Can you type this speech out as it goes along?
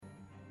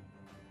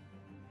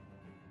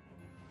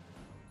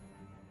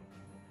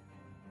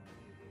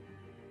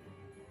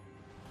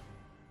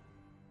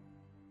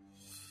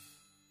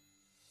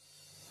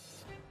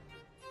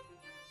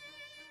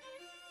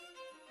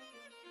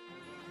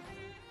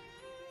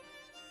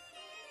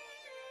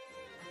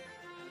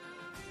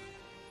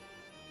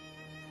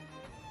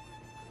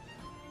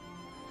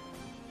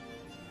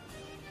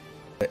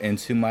And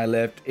to my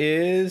left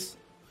is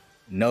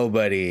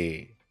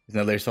nobody. It's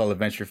another solo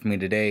adventure for me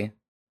today.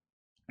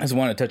 I just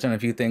want to touch on a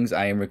few things.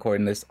 I am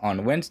recording this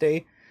on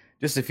Wednesday,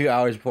 just a few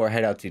hours before I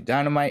head out to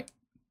Dynamite.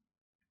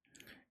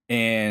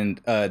 And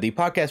the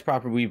podcast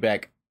proper will be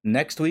back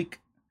next week.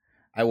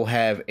 I will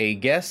have a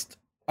guest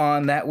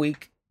on that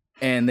week.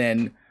 And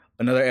then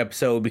another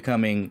episode will be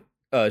coming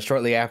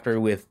shortly after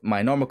with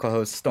my normal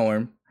co-host,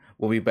 Storm.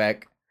 We'll be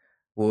back.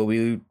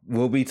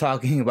 We'll be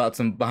talking about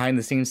some behind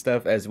the scenes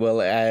stuff, as well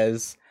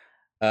as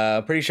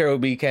pretty sure we'll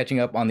be catching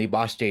up on the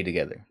Boss J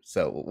together.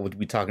 So we'll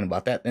be talking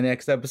about that in the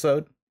next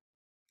episode.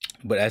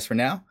 But as for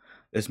now,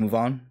 let's move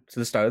on to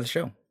the start of the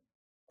show.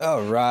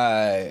 All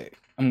right.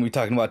 I'm going to be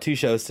talking about two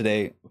shows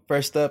today.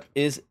 First up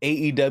is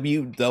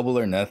AEW Double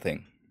or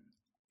Nothing.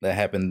 That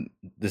happened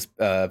this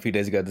a few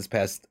days ago, this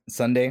past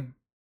Sunday.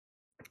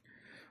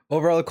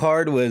 Overall, the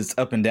card was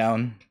up and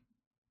down.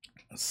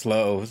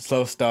 Slow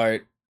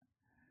start.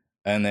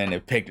 And then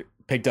it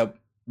picked up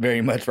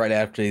very much right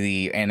after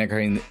the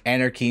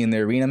Anarchy in the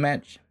Arena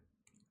match.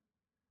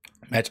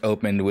 Show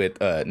opened with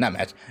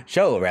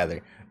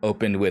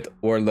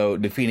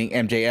Wardlow defeating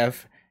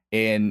MJF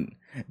in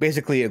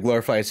basically a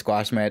glorified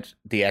squash match,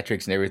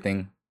 theatrics and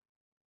everything.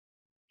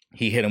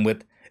 He hit him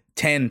with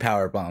 10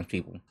 power bombs,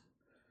 people.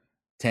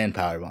 10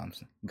 power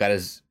bombs. Got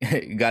his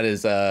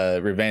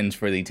revenge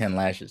for the 10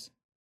 lashes.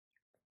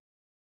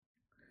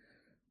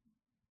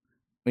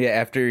 Yeah,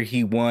 after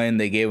he won,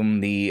 they gave him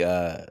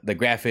the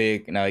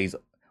graphic. Now he's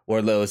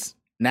Wardlow's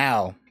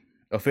now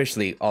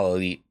officially All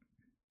Elite.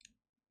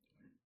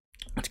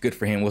 It's good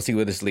for him. We'll see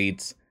where this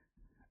leads.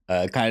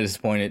 Kind of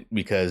disappointed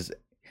because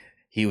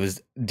he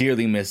was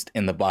dearly missed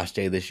in the Boss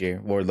J this year.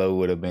 Wardlow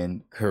would have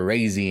been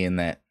crazy in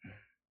that.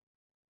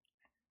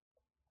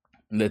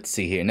 Let's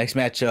see here. Next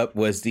matchup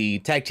was the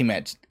tag team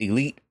match.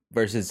 Elite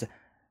versus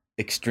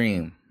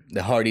Extreme.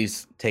 The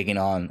Hardys taking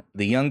on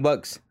the Young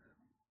Bucks.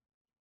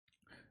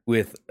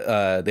 With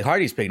the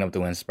Hardys picking up the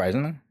win,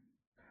 surprisingly.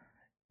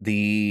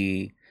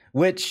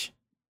 Which,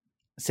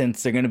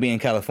 since they're going to be in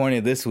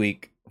California this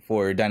week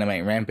for Dynamite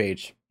and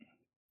Rampage,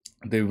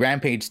 the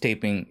Rampage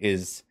taping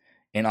is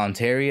in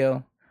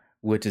Ontario,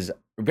 which is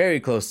very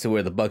close to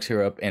where the Bucks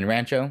are up in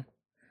Rancho.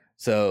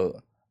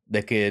 So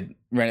they could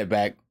run it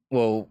back.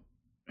 Well,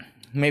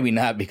 maybe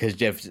not because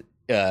Jeff's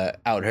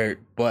out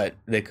hurt, but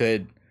they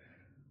could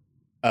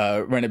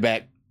run it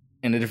back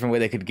in a different way.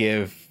 They could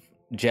give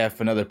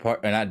Jeff another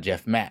part, or not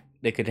Jeff, Matt.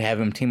 They could have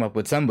him team up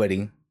with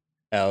somebody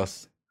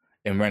else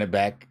and run it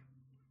back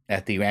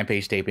at the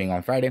Rampage taping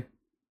on Friday.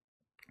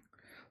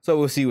 So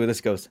we'll see where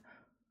this goes.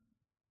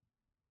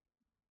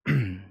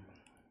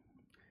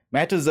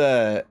 Match was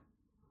to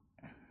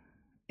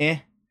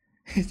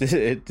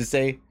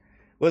say,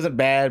 wasn't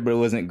bad, but it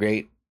wasn't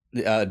great.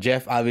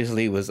 Jeff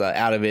obviously was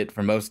out of it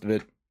for most of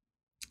it.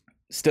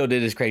 Still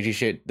did his crazy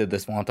shit, did the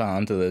swanton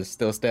onto the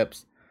steel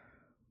steps.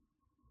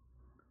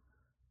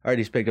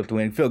 Hardy's picked up the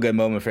win. Feel good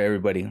moment for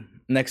everybody.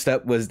 Next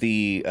up was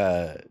the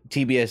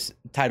TBS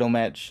title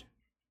match.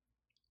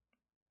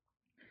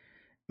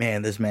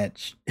 Man, this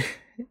match.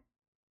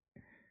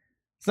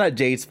 It's not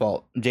Jade's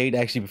fault. Jade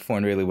actually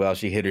performed really well.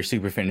 She hit her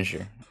super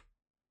finisher.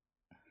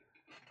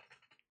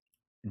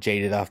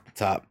 Jaded off the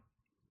top.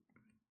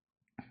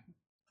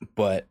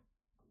 But,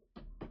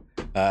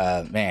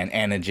 man,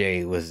 Anna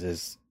Jay was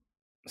just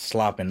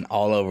slopping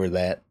all over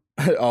that.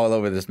 All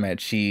over this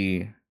match.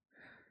 She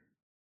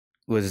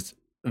was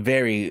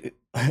very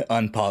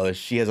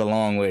unpolished. She has a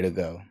long way to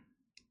go.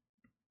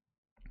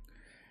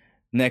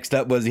 Next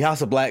up was the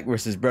House of Black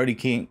versus Brody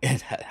King.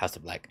 House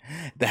of Black.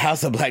 The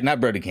House of Black, not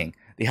Brody King.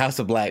 The House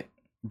of Black,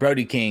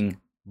 Brody King,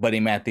 Buddy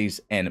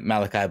Matthews, and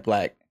Malachi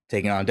Black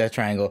taking on Death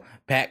Triangle,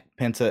 Pac,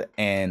 Penta,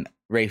 and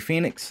Ray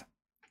Phoenix.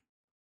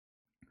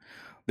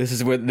 This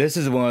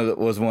was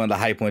one of the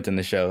high points in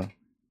the show.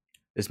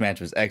 This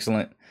match was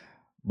excellent.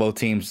 Both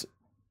teams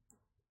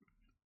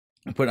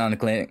put on the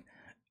clinic.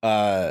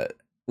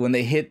 When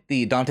they hit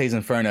the Dante's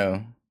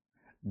Inferno,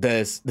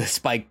 the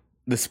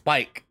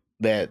spike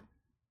that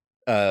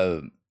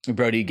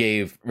Brody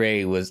gave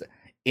Ray was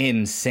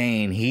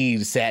insane.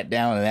 He sat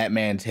down on that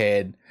man's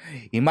head.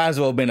 He might as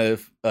well have been a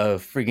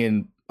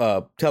freaking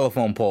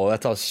telephone pole.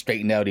 That's how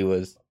straightened out he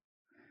was.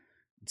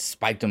 It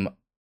spiked him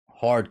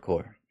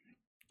hardcore.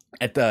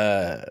 At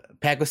the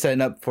Pac was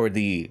setting up for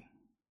the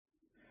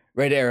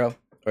Red Arrow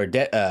or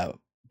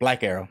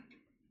Black Arrow,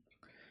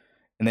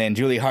 and then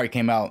Julia Hart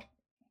came out.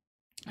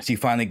 She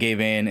finally gave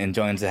in and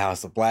joins the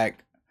House of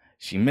Black.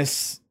 She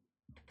missed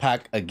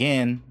Pac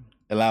again,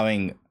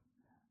 allowing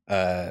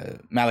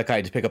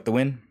Malachi to pick up the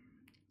win.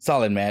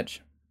 Solid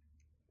match.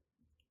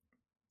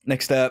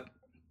 Next up,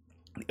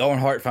 the Owen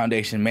Hart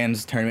Foundation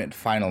Men's Tournament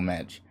Final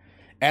match.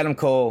 Adam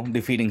Cole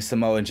defeating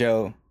Samoa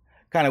Joe.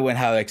 Kind of went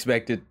how I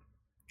expected.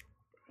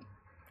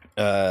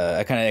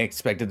 I kind of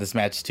expected this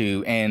match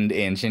to end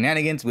in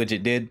shenanigans, which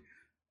it did.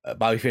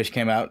 Bobby Fish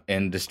came out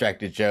and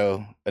distracted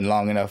Joe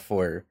long enough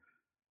for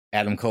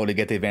Adam Cole to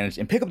get the advantage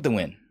and pick up the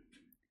win.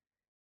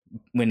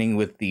 Winning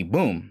with the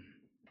boom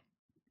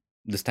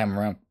this time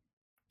around.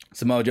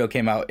 Samoa Joe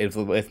came out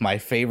with my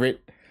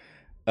favorite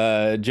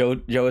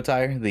Joe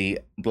attire, the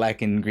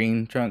black and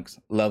green trunks.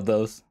 Love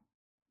those.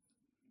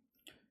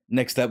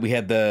 Next up, we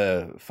had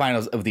the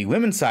finals of the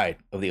women's side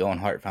of the Owen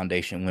Hart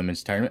Foundation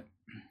Women's Tournament.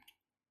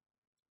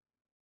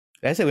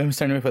 Did I say women's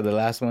tournament for the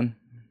last one?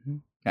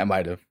 I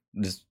might have.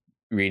 Just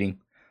reading.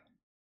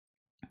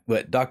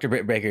 But Dr.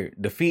 Britt Baker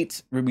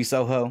defeats Ruby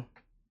Soho.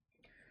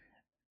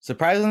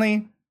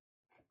 Surprisingly,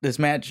 this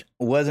match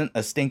wasn't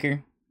a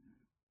stinker,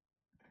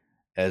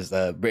 as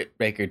Britt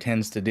Baker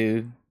tends to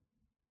do.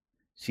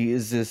 She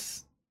is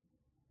just...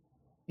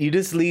 You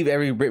just leave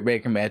every Britt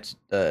Baker match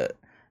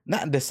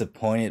not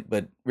disappointed,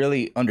 but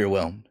really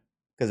underwhelmed.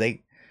 Because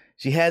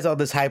she has all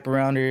this hype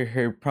around her.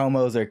 Her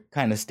promos are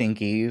kind of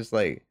stinky. It's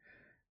like,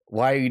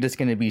 why are you just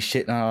going to be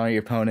shitting on all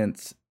your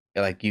opponents?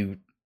 Like you...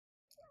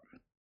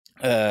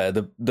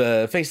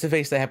 the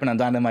face-to-face that happened on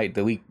Dynamite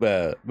the week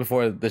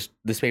before this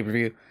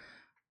pay-per-view,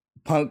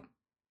 Punk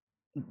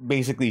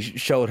basically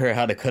showed her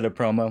how to cut a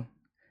promo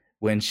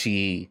when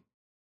he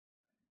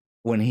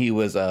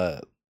was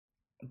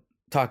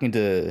talking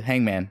to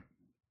Hangman.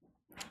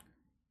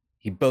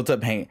 He built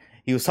up he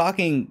was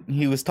talking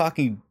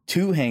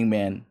to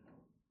Hangman,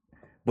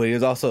 but he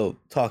was also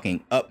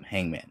talking up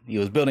Hangman. He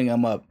was building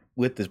him up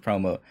with this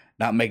promo,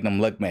 not making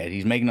him look mad.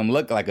 He's making him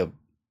look like a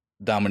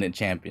dominant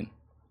champion.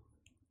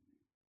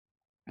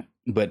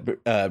 But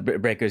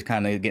Britt Baker's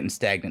kind of getting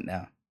stagnant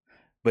now.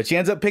 But she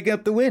ends up picking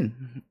up the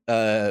win.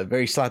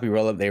 Very sloppy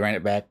roll-up. They ran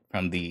it back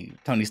from the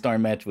Toni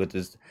Storm match, which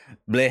is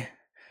bleh.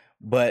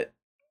 But,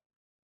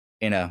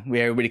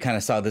 everybody kind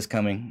of saw this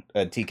coming.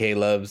 TK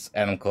loves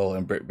Adam Cole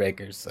and Britt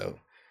Baker, so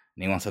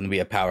he wants them to be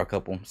a power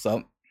couple.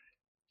 So,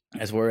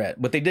 that's where we're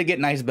at. But they did get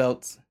nice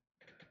belts.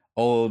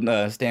 Old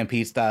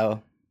Stampede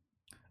style.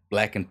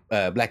 Black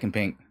and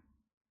pink.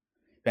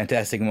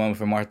 Fantastic moment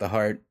for Martha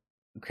Hart.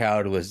 The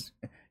crowd was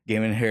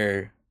giving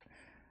her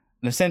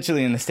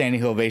essentially in a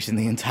standing ovation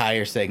the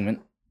entire segment.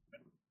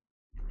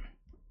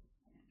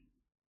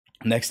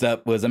 Next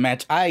up was a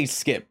match I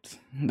skipped.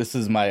 This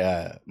is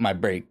my my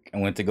break. I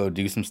went to go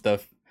do some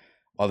stuff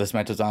while this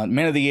match was on.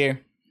 Man of the Year,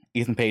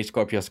 Ethan Page,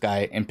 Scorpio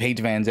Sky, and Paige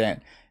Van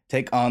Zandt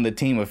take on the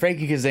team of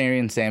Frankie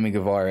Kazarian, Sammy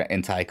Guevara,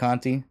 and Ty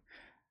Conti.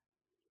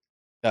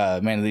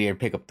 Man of the Year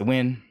pick up the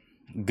win.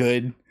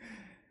 Good.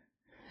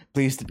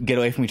 Please get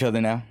away from each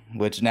other now,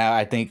 which now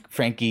I think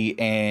Frankie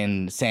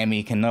and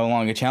Sammy can no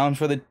longer challenge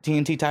for the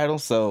TNT title,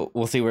 so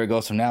we'll see where it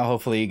goes from now.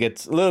 Hopefully he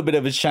gets a little bit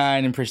of his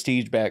shine and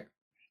prestige back.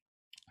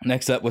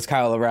 Next up was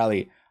Kyle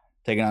O'Reilly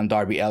taking on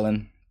Darby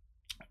Allin.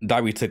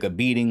 Darby took a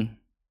beating,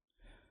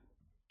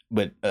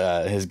 but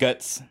his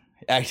guts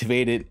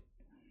activated.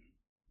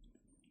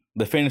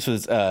 The finish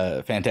was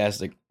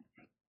fantastic.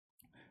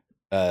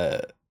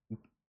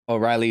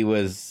 O'Reilly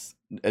was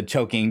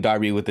choking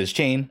Darby with his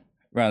chain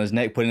around his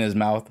neck, put it in his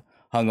mouth,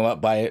 hung him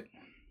up by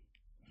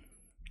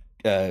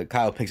it.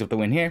 Kyle picks up the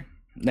win here.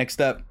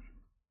 Next up,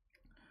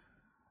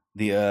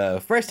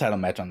 the first title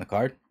match on the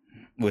card,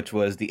 which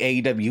was the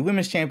AEW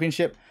Women's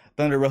Championship.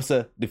 Thunder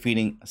Rosa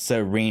defeating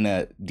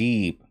Serena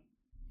Deeb.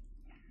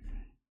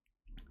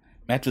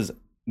 Match was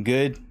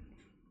good.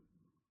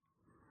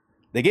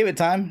 They gave it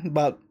time,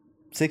 about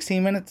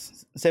 16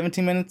 minutes,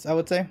 17 minutes, I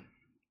would say.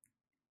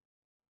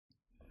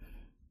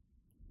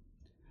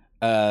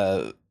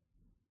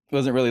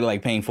 Wasn't really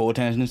like paying full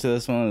attention to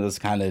this one. It was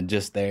kind of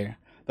just there.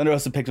 Thunder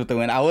Rosa picked up the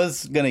win. I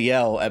was gonna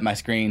yell at my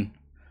screen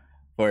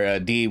for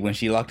Dee when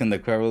she locked in the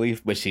quiver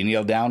leaf, but she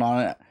kneeled down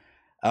on it.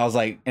 I was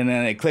like, and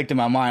then it clicked in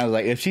my mind. I was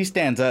like, if she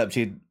stands up,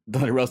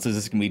 Thunder Rosa's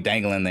just gonna be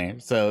dangling there.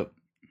 So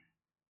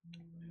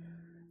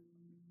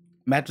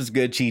match was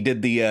good. She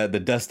did the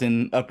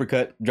Dustin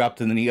uppercut, dropped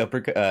to the knee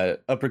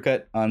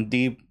uppercut on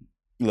Dee.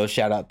 Little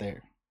shout out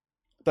there.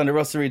 Thunder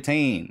Rosa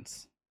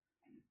retains.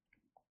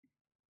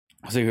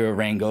 So where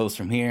Reign goes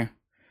from here.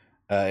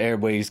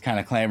 Everybody's kind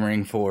of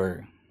clamoring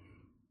for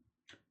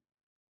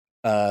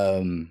what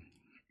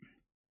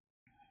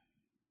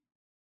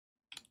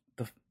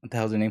the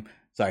hell's her name?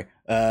 Sorry.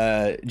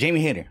 Jamie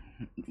Hayter.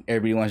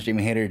 Everybody wants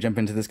Jamie Hayter to jump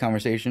into this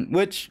conversation,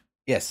 which,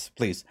 yes,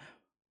 please.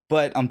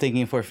 But I'm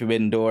thinking for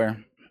Forbidden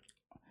Door,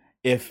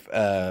 if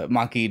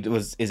Maki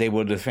is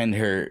able to defend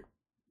her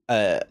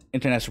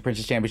International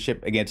Princess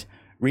Championship against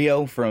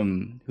Rio,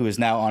 who is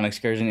now on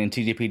excursion in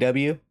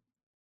TJPW,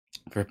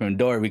 for Forbidden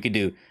Door, we could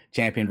do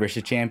champion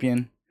versus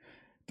champion.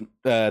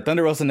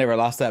 Thunder Rosa never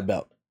lost that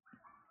belt,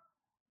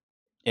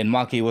 and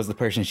Maki was the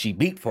person she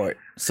beat for it.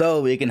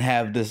 So we can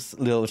have this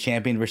little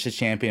champion versus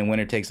champion,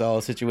 winner takes all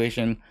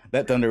situation.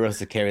 Let Thunder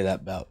Rosa carry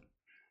that belt.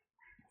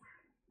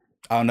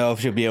 I don't know if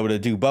she'll be able to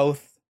do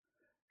both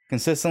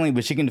consistently,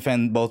 but she can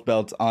defend both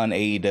belts on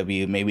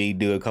AEW. Maybe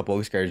do a couple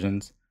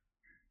excursions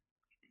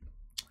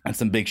and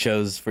some big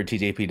shows for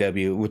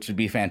TJPW, which would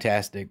be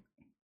fantastic.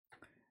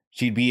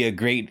 She'd be a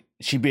great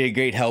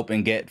help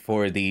and get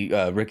for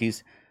the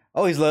rookies.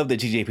 Always love the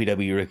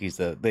TJPW rookies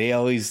though. They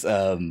always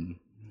when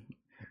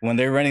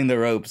they're running the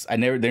ropes,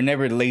 they're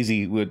never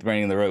lazy with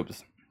running the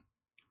ropes.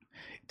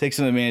 It takes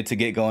them a minute to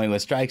get going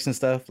with strikes and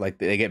stuff. Like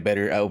they get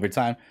better over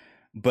time.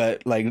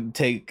 But like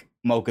take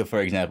Mocha for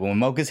example. When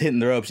Mocha's hitting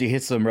the ropes, she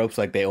hits some ropes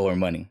like they owe her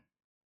money.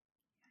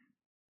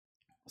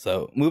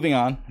 So moving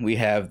on, we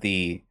have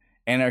the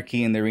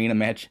Anarchy in the Arena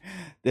match.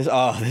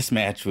 This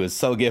match was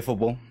so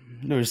giftable.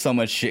 There was so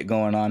much shit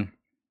going on.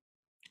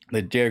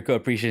 The Jericho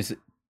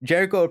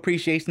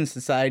Appreciation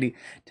Society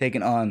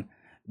taking on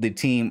the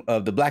team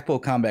of the Blackpool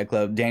Combat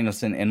Club,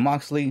 Danielson and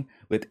Moxley,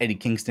 with Eddie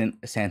Kingston,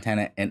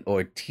 Santana, and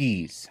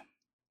Ortiz.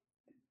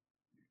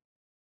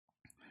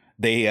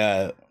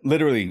 They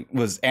literally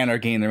was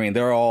anarchy in the ring.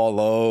 They're all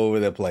over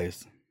the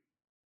place.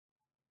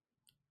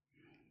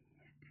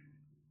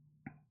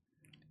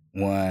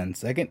 1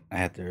 second. I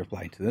have to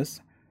reply to this.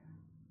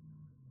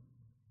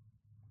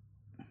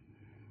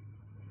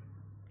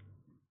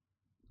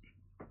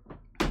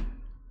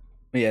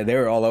 Yeah, they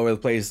were all over the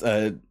place.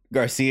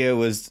 Garcia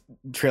was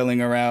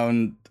trailing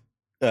around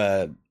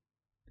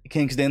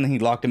Kingston. He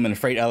locked him in a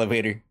freight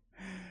elevator.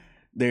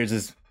 There's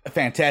this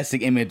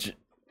fantastic image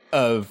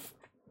of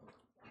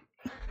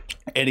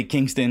Eddie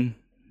Kingston,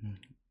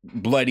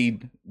 bloody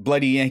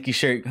Yankee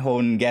shirt,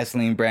 holding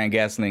brand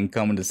gasoline,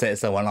 coming to set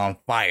someone on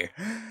fire.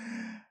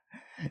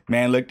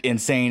 Man, looked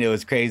insane. It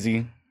was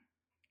crazy.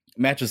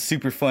 Match was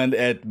super fun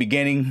at the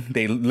beginning.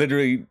 They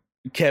literally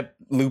kept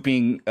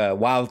looping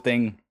Wild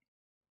Thing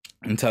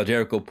until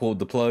Jericho pulled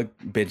the plug.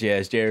 Bitch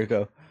ass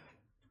Jericho.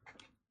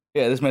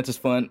 Yeah, this match was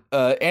fun.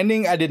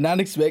 Ending, I did not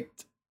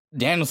expect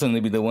Danielson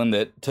to be the one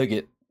that took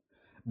it,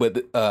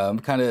 but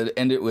kind of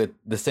ended with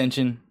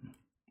dissension,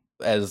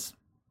 as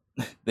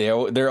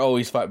they're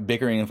always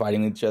bickering and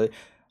fighting with each other.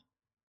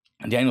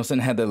 Danielson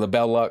had the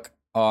label lock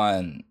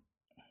on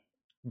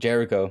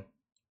Jericho,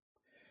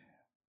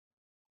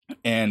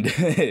 and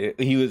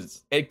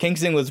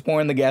Kingston was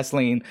pouring the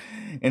gasoline,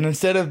 and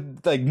instead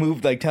of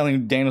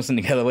telling Danielson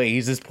to get away,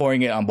 he's just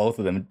pouring it on both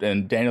of them.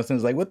 And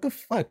Danielson's like, "What the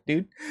fuck,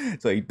 dude?"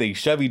 So they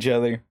shove each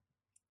other,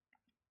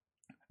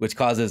 which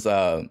causes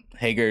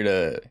Hager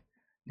to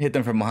hit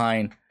them from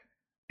behind,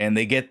 and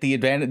they get the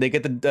advantage. They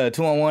get the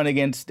 2-on-1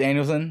 against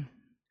Danielson.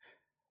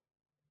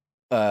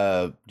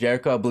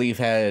 Jericho, I believe,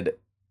 had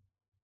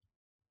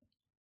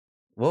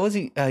what was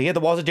he? He had the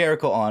Walls of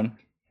Jericho on,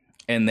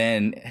 and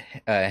then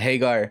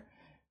Hagar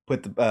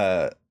put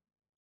the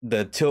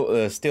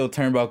steel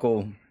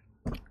turnbuckle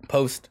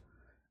post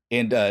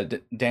in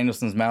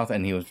Danielson's mouth,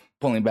 and he was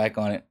pulling back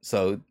on it.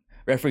 So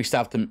referee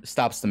stops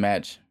the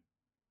match.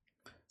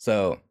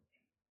 So,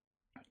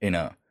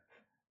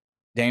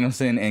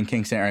 Danielson and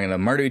Kingston are gonna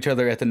murder each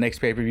other at the next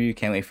pay-per-view.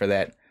 Can't wait for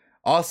that.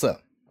 Also,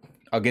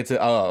 I'll get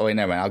to. Oh wait,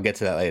 never mind. I'll get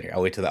to that later.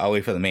 I'll wait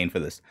for the main for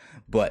this.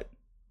 But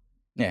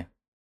yeah,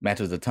 match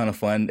was a ton of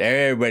fun.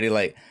 Everybody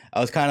I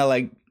was kind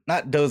of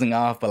not dozing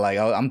off, but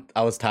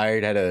I was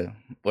tired. Had to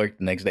work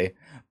the next day,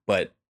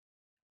 but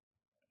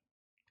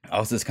I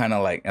was just kind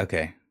of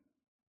okay,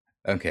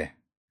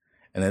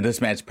 and then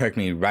this match perked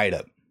me right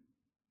up.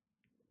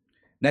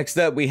 Next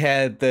up, we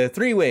had the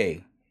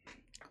 3-way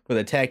for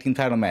the tag team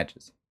title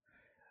matches.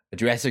 The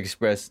Jurassic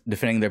Express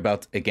defending their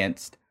belts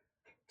against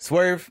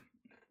Swerve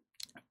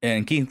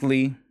and Keith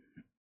Lee,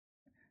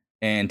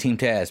 and Team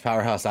Taz,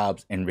 Powerhouse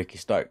Hobbs, and Ricky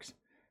Starks.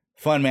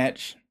 Fun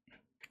match.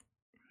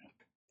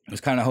 I was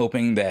kind of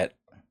hoping that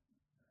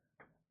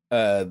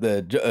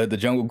the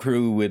Jungle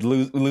Crew would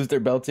lose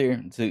their belts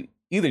here to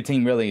either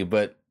team, really,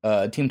 but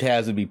Team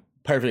Taz would be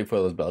perfect for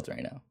those belts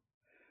right now.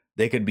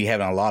 They could be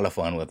having a lot of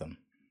fun with them.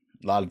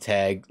 A lot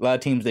of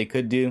teams they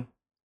could do.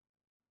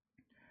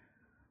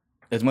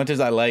 As much as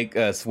I like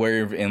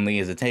Swerve and Lee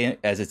as a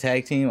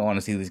tag team, I want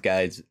to see these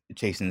guys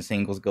chasing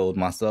singles gold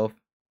myself.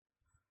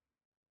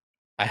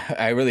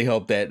 I really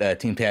hope that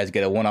Team Taz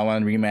get a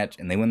one-on-one rematch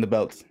and they win the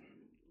belts.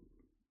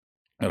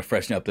 It'll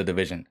freshen up the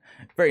division,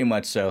 very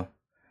much so.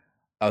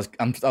 I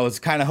was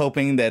kind of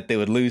hoping that they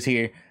would lose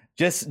here,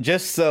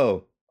 just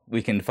so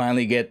we can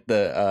finally get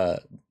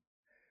the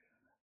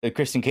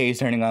Christian Cage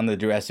turning on the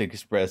Jurassic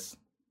Express,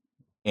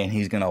 and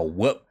he's gonna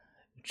whoop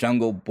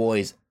Jungle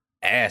Boy's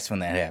ass when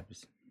that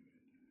happens.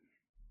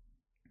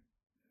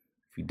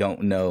 If you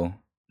don't know,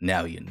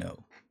 now you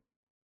know.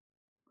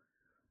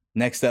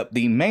 Next up,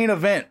 the main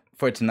event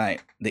for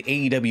tonight, the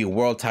AEW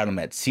World Title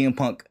match. CM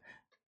Punk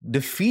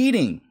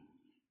defeating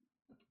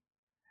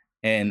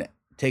and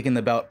taking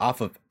the belt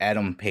off of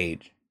Adam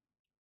Page.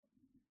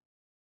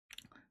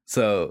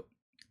 So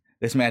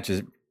this match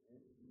is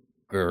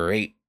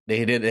great. They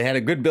had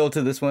a good build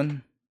to this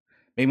one.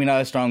 Maybe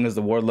not as strong as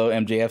the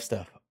Wardlow MJF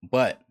stuff,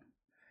 but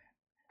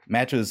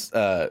match was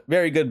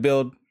very good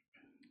build.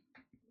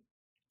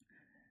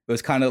 It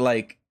was kind of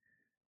like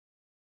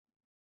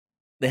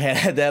they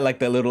had that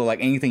that little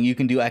anything you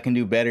can do, I can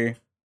do better.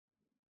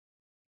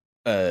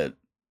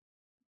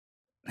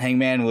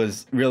 Hangman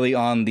was really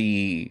on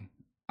the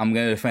I'm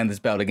gonna defend this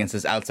belt against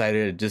this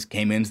outsider that just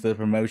came into the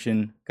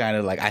promotion, kind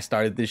of I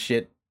started this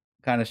shit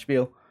kind of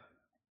spiel.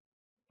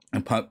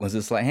 And Punk was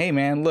just hey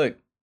man, look,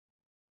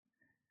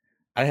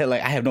 I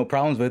have no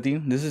problems with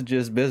you. This is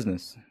just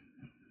business.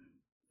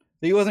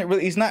 So he wasn't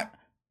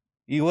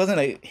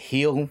a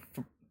heel,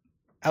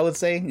 I would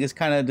say. It's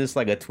kind of just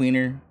a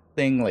tweener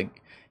thing.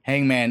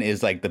 Hangman is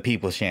the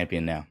people's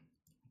champion now.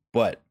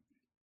 But,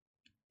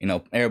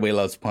 everybody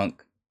loves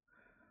Punk.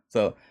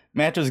 So,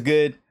 match was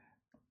good.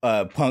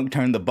 Punk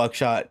turned the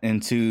buckshot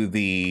into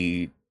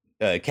the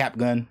cap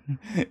gun.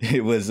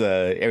 It was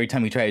every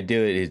time he tried to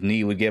do it, his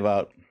knee would give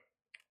out.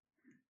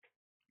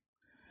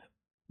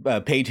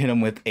 Page hit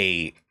him with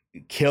a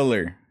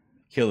killer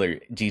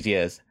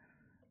GTS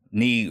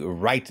knee,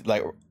 right,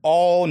 like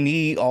all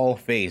knee, all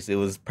face. It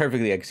was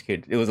perfectly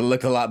executed. It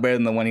looked a lot better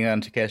than the one he got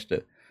on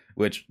Takeshita,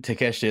 which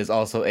Takeshita is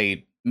also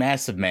a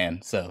massive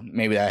man, so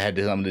maybe that had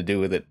something to do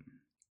with it.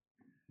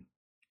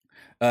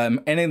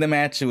 Ending the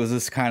match, it was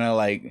just kind of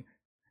like,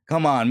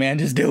 come on, man,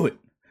 just do it.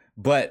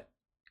 But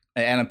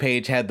Adam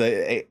Page had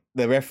the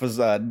ref was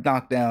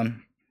knocked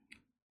down.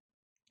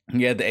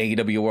 He had the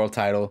AEW World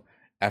Title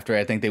after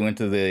I think they went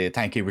to the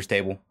Timekeeper's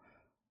table.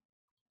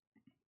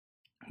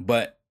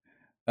 But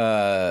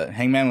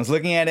Hangman was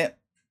looking at it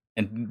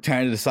and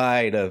trying to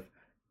decide of,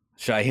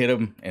 should I hit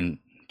him and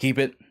keep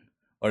it,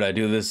 or do I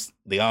do this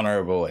the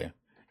honorable way?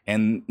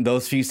 And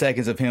those few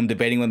seconds of him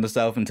debating with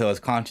himself until his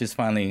conscience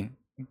finally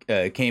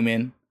came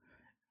in,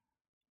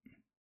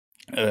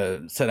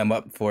 set him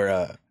up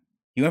for,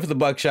 he went for the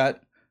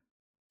buckshot.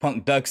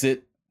 Punk ducks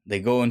it. They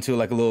go into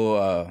like a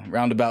little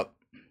roundabout,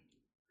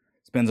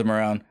 spins him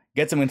around,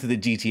 gets him into the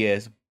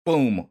GTS.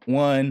 Boom.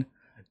 1,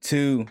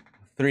 2,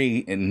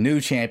 3, and new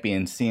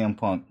champion CM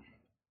Punk.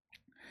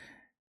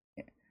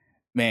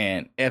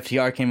 Man,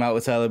 FTR came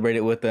out,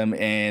 celebrated with them,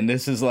 and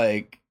this is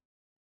like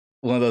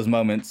one of those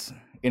moments.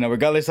 You know,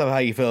 regardless of how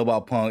you feel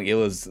about Punk, it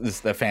was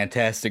just a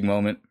fantastic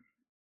moment.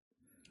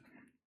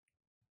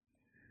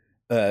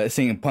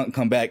 Seeing Punk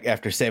come back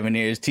after 7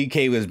 years.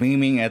 TK was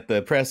beaming at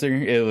the presser.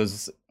 It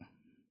was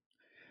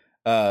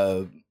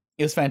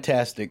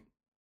fantastic.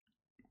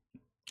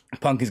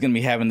 Punk is going to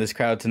be having this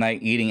crowd tonight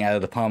eating out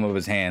of the palm of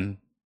his hand.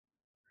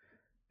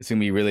 It's going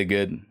to be really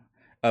good.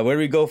 Where do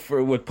we go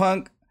with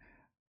Punk?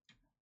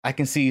 I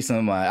can see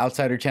some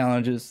outsider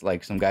challenges,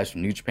 like some guys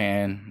from New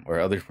Japan or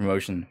other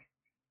promotion.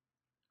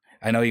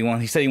 I know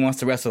he said he wants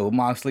to wrestle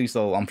Moxley,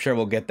 so I'm sure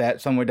we'll get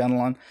that somewhere down the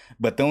line.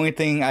 But the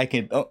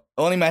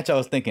only match I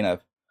was thinking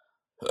of,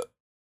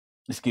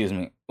 excuse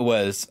me,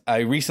 was I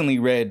recently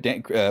read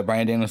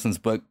Bryan Danielson's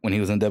book when he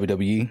was in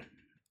WWE,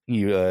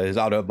 his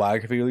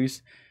autobiography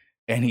release,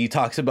 and he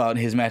talks about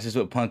his matches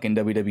with Punk in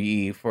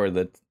WWE for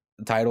the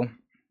title,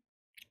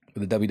 for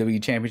the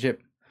WWE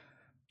Championship,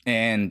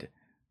 and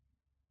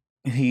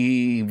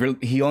he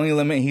limited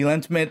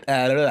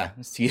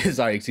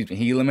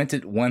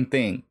one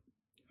thing.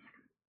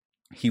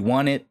 He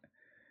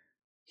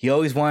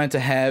always wanted to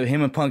have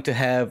him and Punk to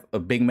have a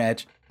big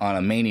match on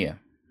a Mania.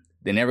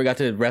 They never got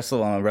to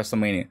wrestle on a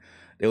WrestleMania.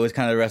 They always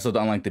kind of wrestled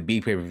on like the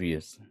B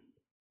pay-per-views.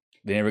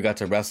 They never got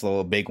to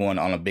wrestle a big one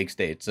on a big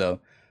stage.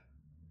 So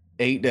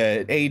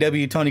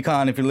AEW, Tony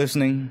Khan, if you're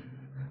listening,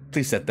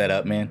 please set that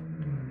up, man.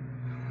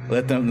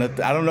 I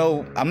don't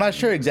know. I'm not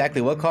sure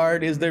exactly what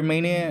card is their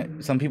Mania.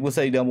 Some people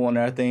say Double or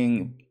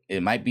Nothing.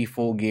 It might be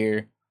Full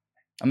Gear.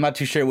 I'm not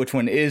too sure which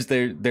one is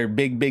their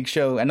big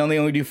show. I know they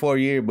only do 4 a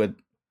year, but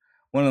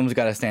one of them's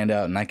got to stand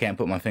out, and I can't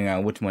put my finger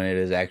on which one it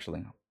is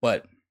actually.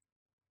 But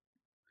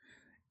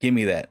give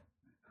me that.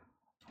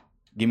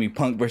 Give me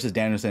Punk versus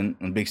Danielson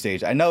on big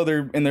stage. I know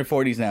they're in their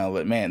 40s now,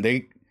 but man,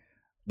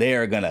 they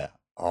are gonna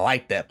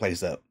light that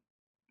place up.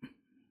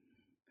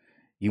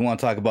 You want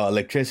to talk about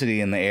electricity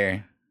in the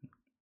air?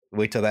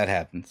 Wait till that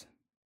happens.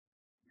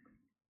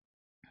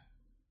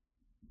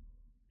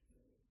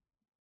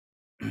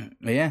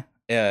 Yeah,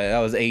 that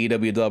was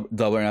AEW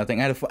Double or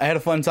Nothing. I had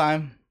a fun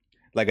time.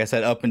 Like I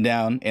said, up and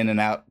down, in and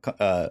out,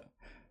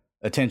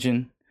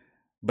 attention.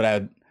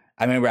 But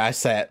I remember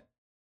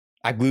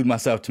I glued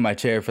myself to my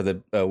chair for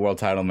the world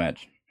title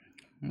match.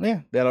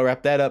 Yeah, that'll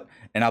wrap that up,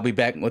 and I'll be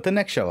back with the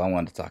next show I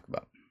wanted to talk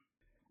about.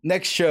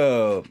 Next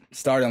show,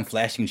 Stardom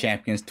Flashing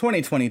Champions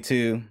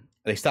 2022.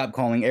 They stopped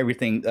calling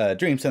everything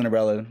Dream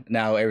Cinderella.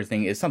 Now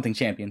everything is Something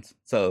Champions.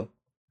 So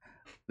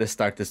let's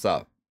start this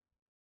off.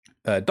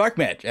 Dark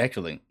match,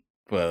 actually,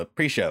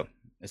 pre-show,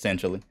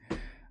 essentially.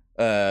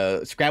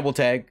 Scramble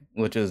tag,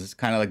 which is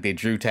kind of like they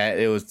drew tag.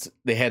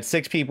 They had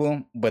 6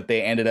 people, but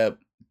they ended up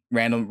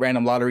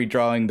random lottery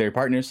drawing their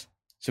partners.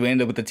 So we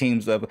ended up with the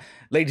teams of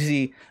Lady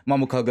Z,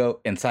 Momokogo,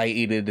 and Sai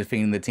Ida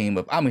defeating the team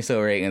of Ami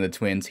Sourei and the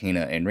twins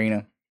Hina and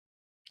Rina.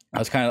 I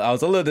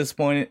was a little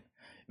disappointed.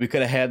 We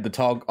could have had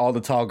all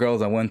the tall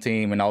girls on one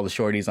team and all the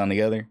shorties on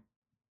the other.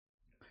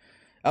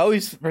 I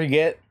always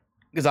forget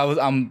because I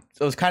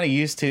was kind of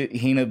used to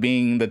Hina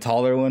being the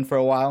taller one for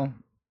a while.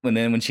 And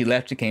then when she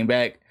left, she came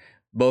back.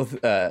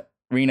 Both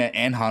Rina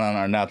and Hanan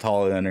are now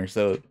taller than her,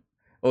 so it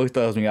always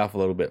throws me off a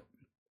little bit.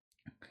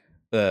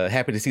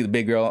 Happy to see the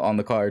big girl on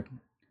the card.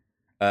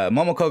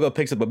 Momokogo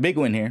picks up a big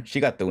win here. She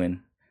got the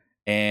win.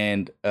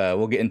 And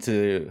we'll get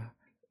into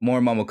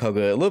more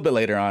Momokogo a little bit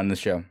later on in the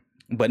show.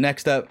 But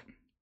next up,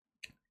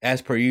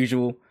 as per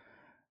usual,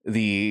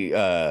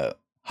 the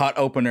hot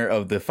opener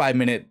of the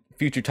 5-minute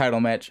future title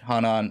match,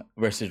 Hanan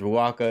versus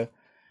Ruaka.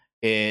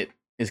 It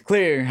is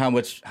clear how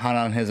much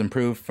Hanan has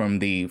improved from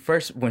the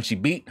first when she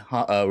beat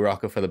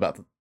Ruaka for about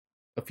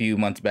a few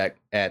months back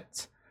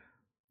at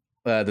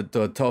the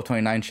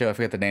 1229 show. I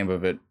forget the name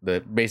of it.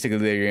 Basically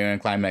the reunion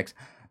climax.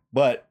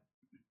 But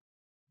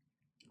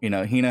you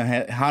know,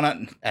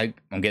 Hanan. I'm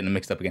getting them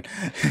mixed up again.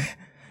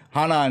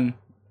 Hanan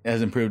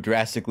has improved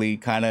drastically.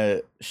 Kind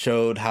of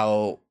showed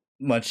how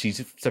much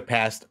she's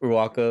surpassed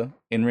Ruaka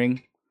in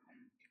ring.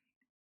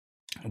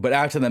 But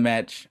after the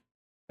match,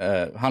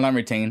 Hanan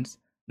retains,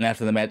 and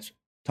after the match,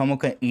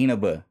 Tomoka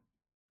Inaba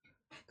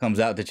comes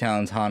out to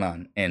challenge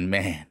Hanan, and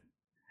man,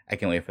 I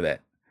can't wait for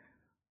that.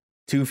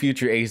 Two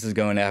future aces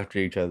going after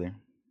each other.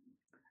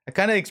 I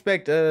kind of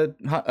expect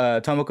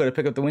Tomoko to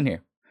pick up the win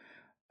here.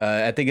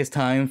 I think it's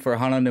time for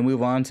Hanan to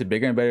move on to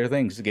bigger and better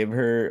things.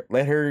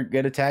 Let her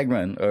get a tag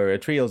run or a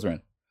trios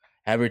run.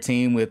 Have her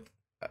team with,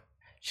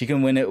 she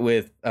can win it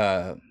with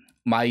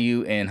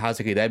Mayu and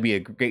Hazuki. That'd be a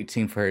great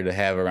team for her to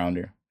have around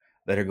her.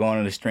 Let her go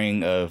on a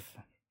string of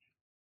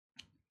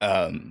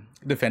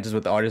defenses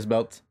with the artist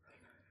belts.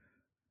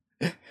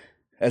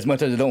 As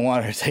much as I don't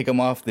want her to take them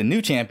off the new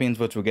champions,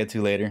 which we'll get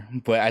to later,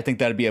 but I think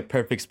that'd be a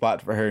perfect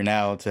spot for her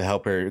now to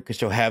help her, because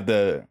she'll have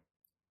the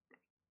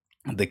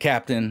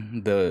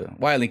captain, the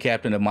wily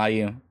captain of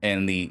Mayu,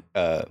 and the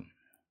how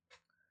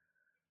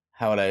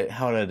would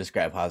I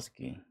describe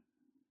Hazuki?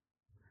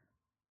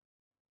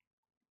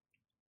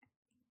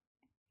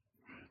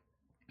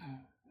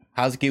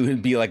 Hazuki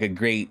would be like a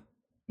great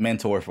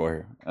mentor for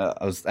her.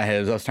 I was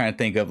trying to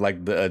think of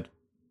like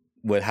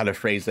how to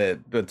phrase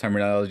that, the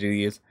terminology to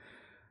use.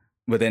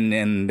 But then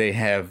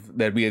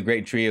that'd be a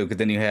great trio, because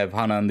then you have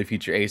Hanan, the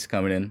future ace,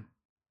 coming in.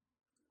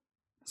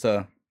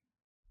 So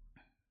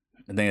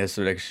I think that's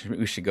what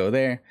we should go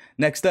there.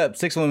 Next up,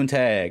 6-woman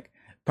tag.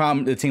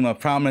 The team of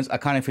Prominence,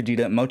 Akane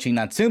Fujita, Mochi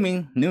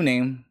Natsumi, new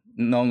name,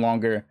 no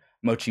longer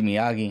Mochi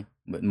Miyagi,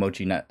 but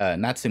Mochi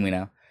Natsumi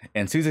now,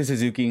 and Suzu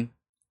Suzuki,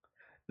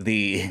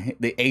 the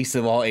ace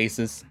of all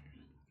aces,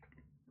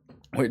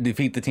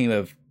 defeat the team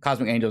of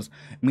Cosmic Angels,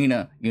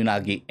 Mina,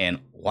 Unagi, and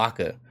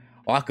Waka.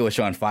 Waka was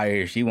showing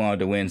fire. She wanted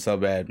to win so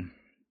bad.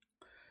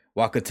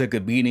 Waka took a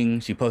beating.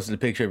 She posted a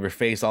picture of her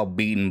face all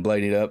beaten,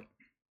 bloodied up.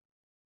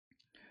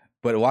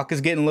 But Waka's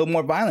getting a little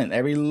more violent.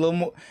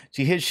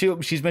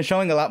 She's been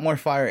showing a lot more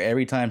fire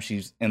every time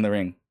she's in the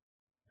ring.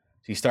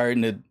 She's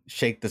starting to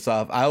shake this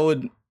off. I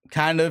would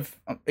kind of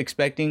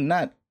expecting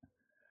how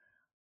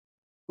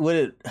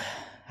would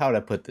I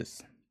put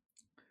this?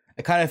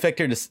 I kind of expect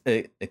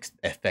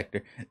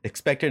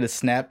her to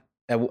snap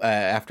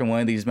after one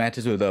of these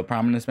matches with a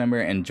Prominence member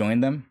and join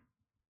them.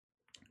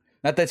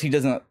 Not that she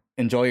doesn't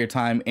enjoy her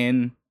time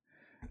in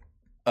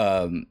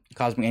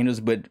Cosmic Angels,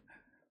 but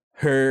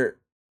her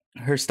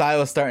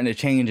style is starting to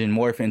change and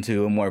morph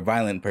into a more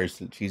violent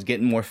person. She's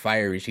getting more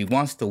fiery. She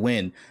wants to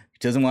win. She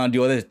doesn't want to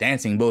do all this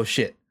dancing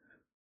bullshit.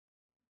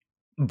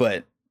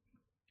 But,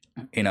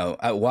 you know,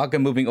 Waka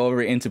moving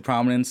over into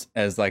Prominence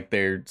as like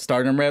their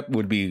stardom rep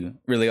would be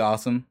really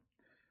awesome.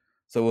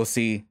 So we'll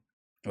see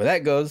where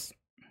that goes.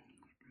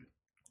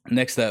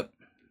 Next up,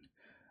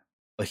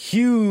 a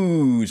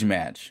huge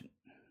match.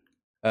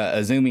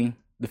 Azumi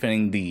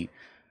defending the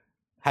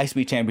High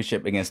Speed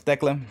Championship against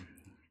Thekla.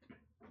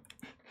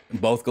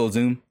 Both go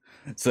Zoom.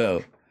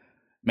 So,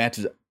 match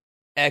is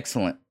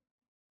excellent.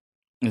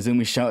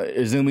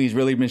 Azumi's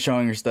really been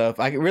showing her stuff.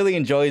 I really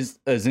enjoys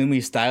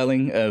Azumi's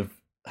styling of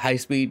High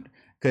Speed,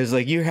 because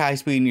like you're High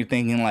Speed and you're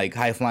thinking like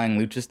high flying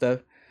lucha stuff.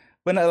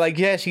 But like,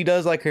 yeah, she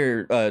does like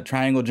her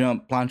triangle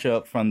jump, plancha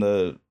up from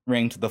the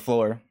ring to the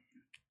floor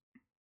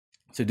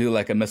to do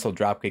like a missile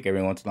dropkick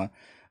every once in a while.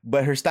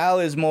 But her style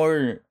is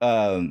more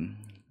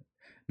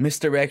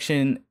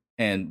misdirection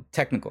and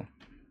technical.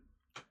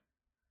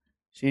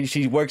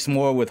 She works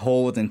more with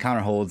holds and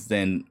counter holds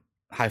than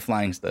high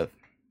flying stuff.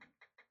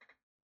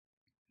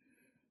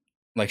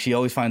 Like, she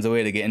always finds a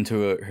way to get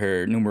into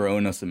her numero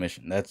uno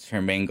submission. That's her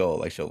main goal.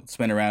 Like, she'll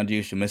spin around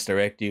you, she'll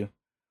misdirect you,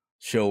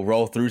 she'll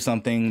roll through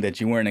something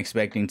that you weren't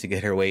expecting to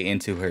get her way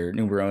into her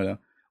numero uno,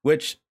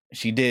 which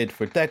she did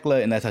for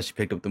Thekla, and that's how she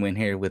picked up the win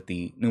here with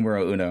the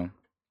numero uno.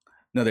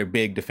 Another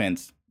big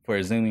defense for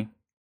Azumi.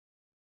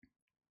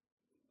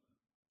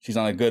 She's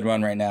on a good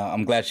run right now.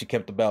 I'm glad she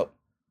kept the belt.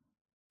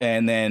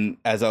 And then,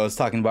 as I was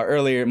talking about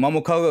earlier,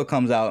 Momokogo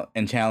comes out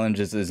and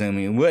challenges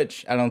Azumi,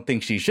 which I don't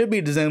think she should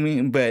be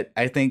Azumi, but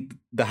I think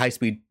the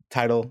high-speed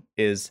title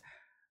is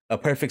a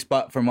perfect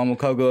spot for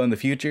Momokogo in the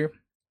future.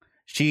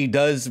 She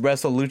does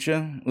wrestle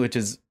lucha, which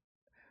is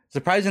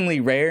surprisingly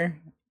rare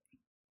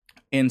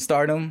in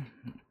Stardom,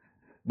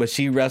 but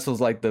she wrestles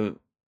like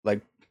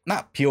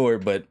not pure,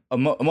 but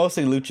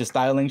mostly lucha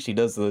styling. She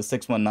does the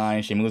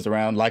 619. She moves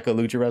around like a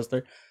lucha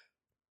wrestler.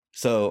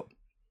 So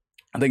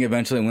I think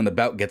eventually when the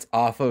belt gets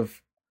off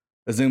of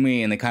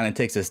Azumi and it kind of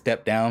takes a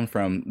step down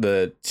from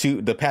the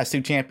past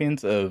two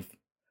champions of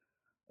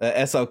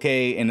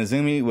SLK and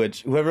Azumi,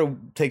 which whoever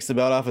takes the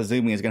belt off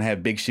Azumi is going to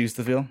have big shoes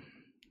to fill.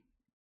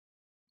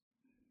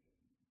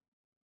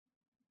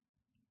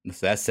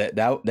 So that's set.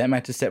 That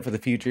match is set for the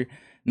future.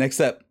 Next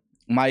up,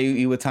 Mayu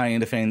Iwatani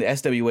defending the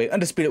SWA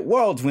Undisputed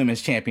World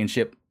Women's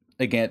Championship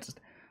against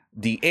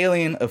the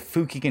Alien of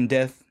Fukigen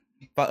Death.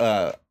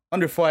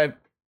 Under 5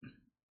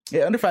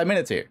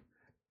 minutes here.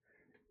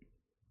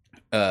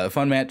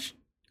 Fun match.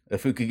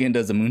 Fukigen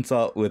does a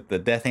moonsault with the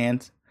death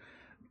hands.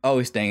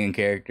 Always staying in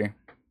character.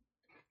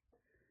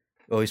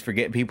 always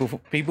forget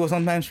people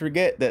sometimes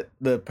forget that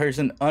the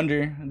person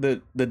under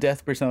the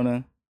death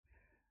persona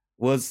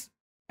was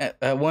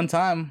at one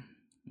time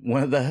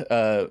one of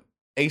the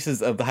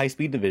aces of the high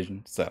speed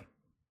division. So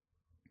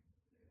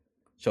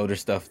shoulder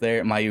stuff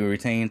there. Mayu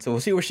retained, so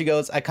we'll see where she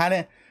goes. I kind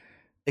of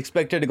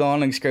expect her to go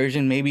on an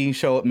excursion.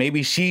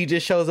 Maybe she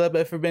just shows up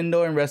at Forbidden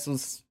Door and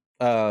wrestles.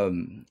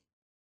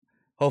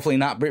 Hopefully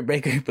not Britt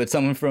Baker, but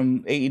someone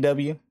from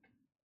AEW.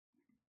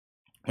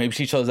 Maybe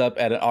she shows up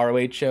at an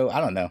ROH show. I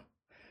don't know.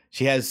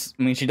 She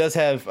does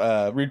have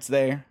roots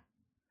there.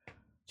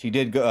 She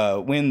did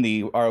win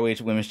the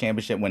ROH Women's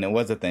Championship when it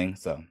was a thing,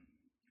 so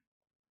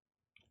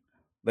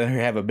let her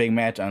have a big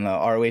match on a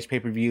ROH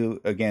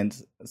pay-per-view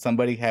against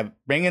somebody.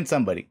 Bring in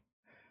somebody.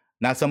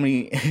 Not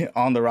somebody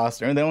on the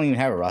roster. They don't even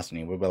have a roster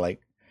anymore, but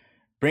like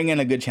bring in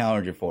a good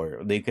challenger for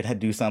her. They could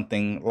do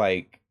something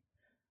like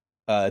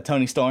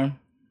Toni Storm.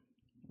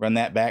 Run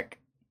that back.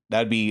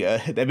 That'd be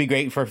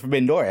great for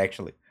Forbidden Door,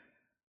 actually.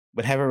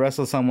 But have her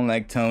wrestle someone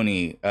like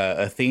Toni,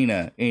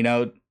 Athena. You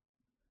know,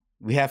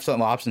 we have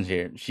some options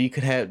here. She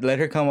could let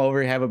her come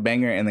over, have a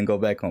banger, and then go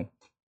back home.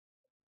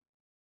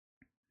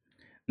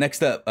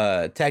 Next up,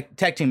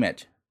 tag team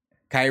match.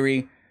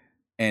 Kairi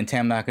and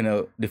Tam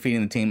Nakano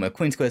defeating the team of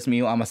Queen's Quest,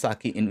 Miyu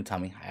Amasaki and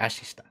Utami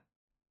Hayashishita.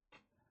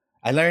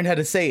 I learned how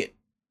to say it.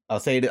 I'll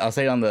say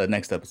it on the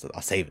next episode.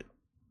 I'll save it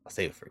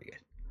for you guys.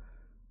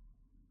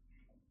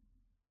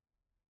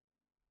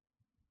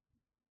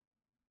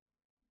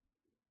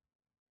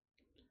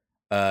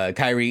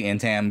 Kairi and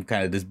Tam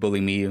kind of just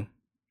bully Miyu.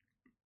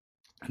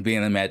 Being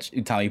in the match,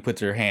 Utami puts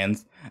her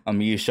hands on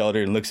Miyu's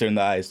shoulder and looks her in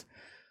the eyes.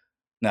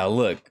 Now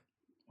look,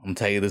 I'm gonna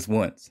tell you this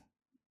once.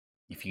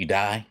 If you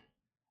die,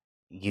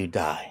 you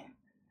die.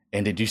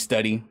 And did you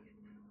study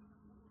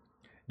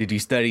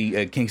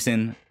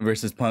Kingston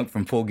versus Punk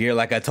from Full Gear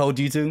like I told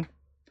you to?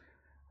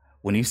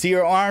 When you see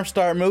your arms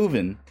start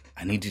moving,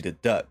 I need you to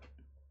duck.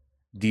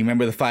 Do you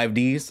remember the 5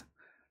 Ds?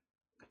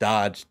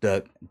 Dodge,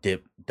 duck,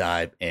 dip,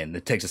 dive, and the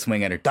Texas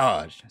swing at her.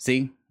 Dodge.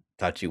 See?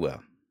 Taught you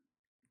well.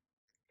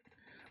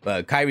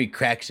 But Kairi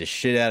cracks the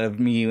shit out of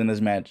Miyu in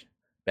this match.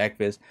 Back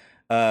fist.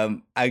 I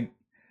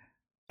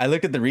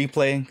looked at the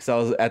replay because I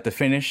was at the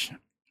finish.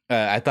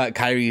 I thought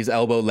Kairi's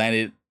elbow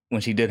landed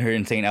when she did her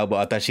insane elbow.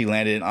 I thought she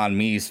landed on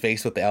Miyu's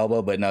face with the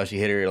elbow, but no, she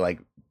hit her like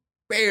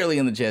barely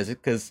in the chest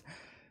because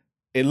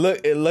it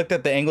looked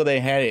at the angle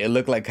they had it. It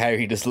looked like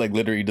Kairi just like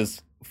literally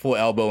just full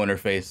elbow in her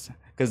face.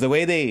 Because the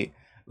way they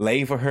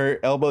lay for her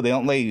elbow, they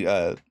don't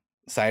lay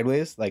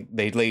sideways, like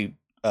they lay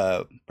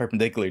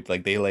perpendicular,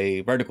 like they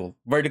lay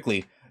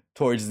vertically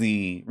towards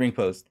the ring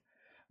post,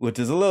 which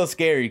is a little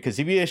scary because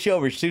if she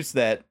overshoots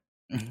that,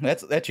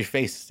 that's your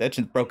face, that's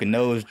your broken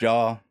nose,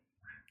 jaw,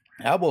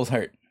 elbows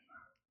hurt.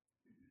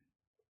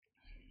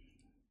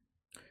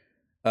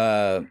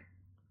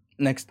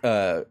 Next,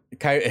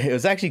 it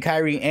was actually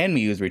Kairi and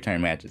Miyu's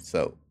return matches,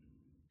 so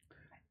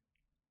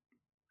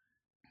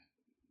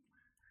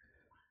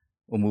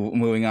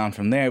moving on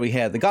from there, we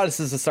had the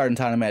Goddesses of Stardom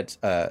title match.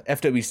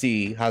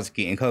 FWC,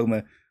 Hazuki, and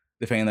Koguma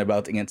defending their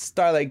belts against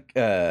Starlight.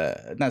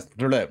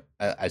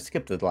 I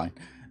skipped the line.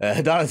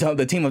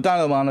 The team of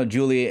Donna Milano,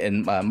 Julia,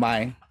 and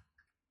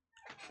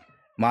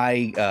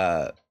Mai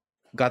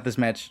got this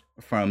match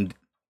from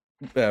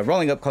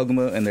rolling up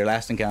Koguma in their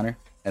last encounter,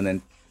 and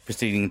then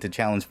proceeding to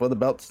challenge for the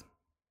belts.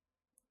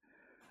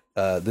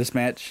 This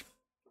match,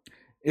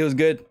 it was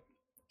good.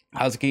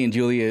 Hazuki and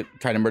Julia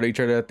try to murder each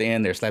other at the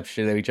end. They're slapping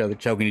shit at each other,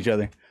 choking each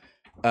other.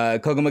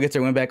 Koguma gets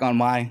her win back on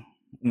Mai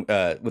with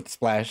the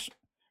splash,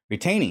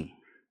 retaining.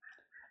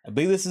 I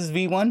believe this is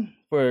V1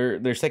 for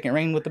their second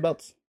reign with the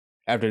belts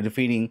after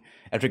getting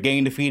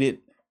defeated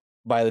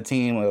by the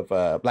team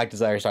of Black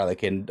Desire, Starlight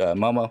Kid, and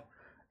Momo,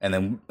 and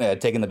then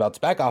taking the belts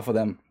back off of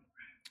them.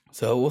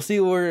 So we'll see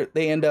where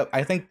they end up.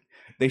 I think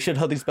they should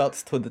hold these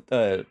belts to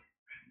the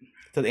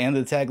end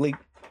of the tag league.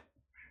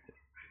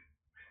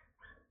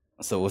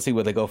 So we'll see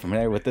where they go from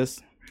there with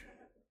this.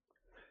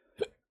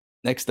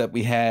 Next up,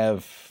 we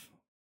have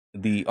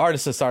the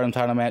Artists of Stardom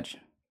title match.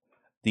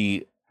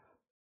 The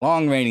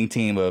long reigning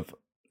team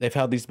they've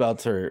held these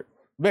belts for a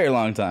very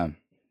long time.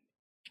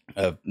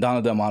 Of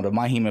Donna Del Mondo,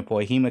 Mai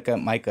Himekoi, Himeka,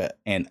 Maika,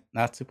 and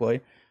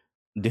Natsupoi,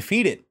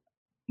 defeated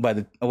by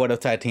the Oedo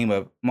Tai team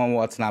of Momo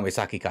Watanabe,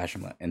 Saki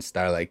Kashima, and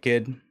Starlight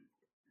Kid.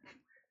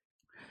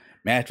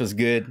 Match was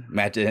good.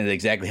 Match ended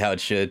exactly how it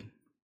should.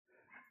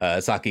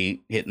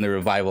 Saki hitting the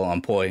revival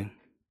on Poi.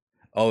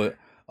 Oh,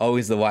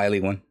 always the wily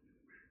one.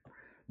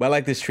 But I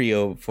like this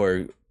trio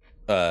for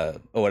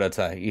Oedo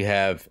Tai. You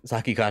have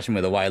Saki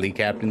Kashima, the wily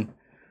captain.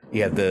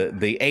 You have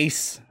the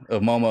ace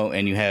of Momo,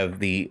 and you have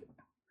the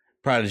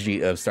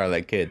prodigy of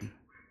Starlight Kid.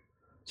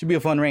 Should be a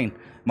fun reign.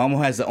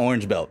 Momo has the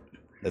orange belt.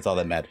 That's all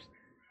that matters.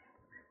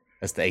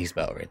 That's the ace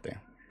belt right there.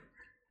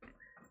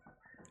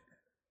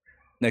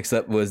 Next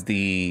up was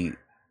the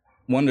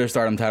Wonder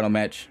Stardom title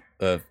match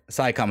of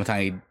Sai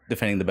Kamatani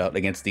defending the belt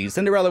against the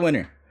Cinderella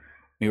winner,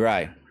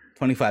 Mirai.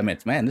 25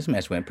 minutes. Man, this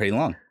match went pretty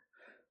long.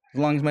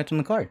 The longest match on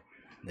the card.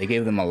 They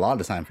gave them a lot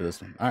of time for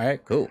this one. All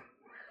right, cool.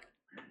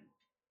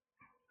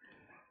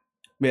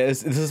 Yeah,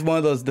 this is one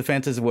of those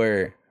defenses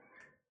where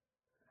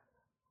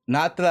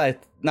not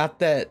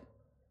that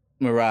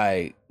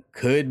Mirai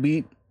could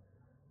beat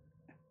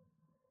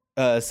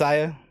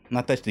Saya.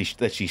 Not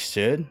that she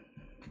should,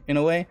 in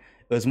a way.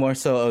 It was more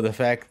so of the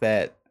fact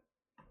that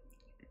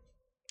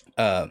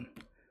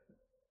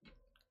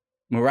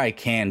Mirai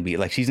can beat,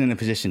 like, she's in a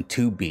position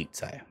to beat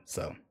Saya.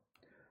 So,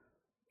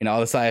 all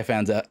the Saya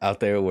fans out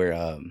there were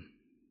a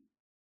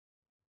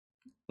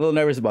little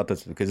nervous about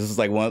this because this is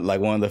one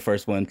of the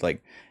first ones.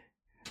 Like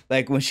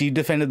when she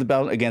defended the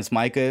belt against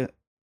Maika,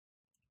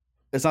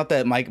 it's not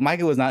that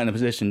Maika was not in a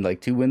position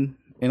to win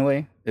in a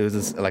way. It was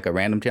just like a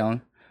random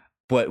challenge,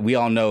 but we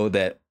all know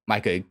that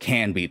Maika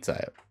can beat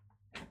Saya,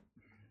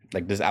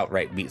 just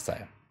outright beat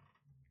Saya.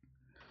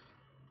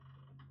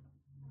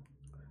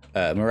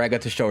 Mirai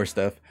got to show her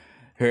stuff.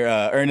 Her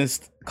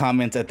earnest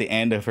comments at the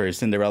end of her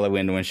Cinderella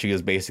win, when she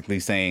was basically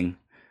saying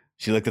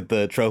she looked at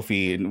the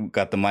trophy and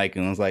got the mic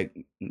and was like,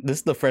 "This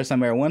is the first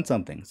time I ever won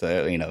something."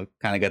 So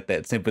kind of got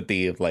that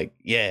sympathy of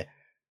yeah.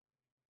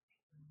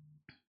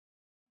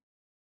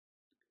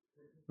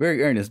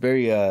 Very earnest,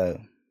 very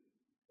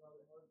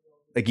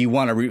you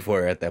want to root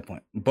for her at that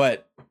point.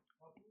 But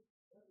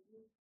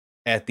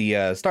at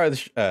the start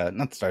of at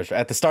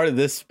the start of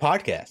this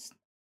podcast,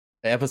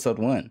 episode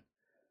 1,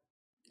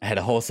 I had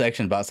a whole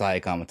section about Saya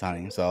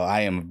Kamatani. So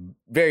I am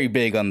very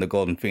big on the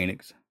Golden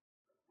Phoenix.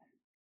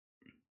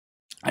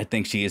 I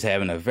think she is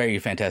having a very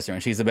fantastic run.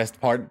 She's the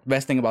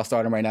best thing about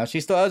Stardom right now.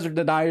 She still has her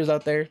deniers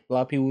out there. A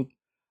lot of people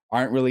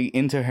aren't really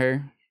into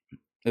her,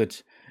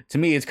 which to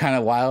me is kind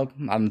of wild.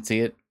 I don't see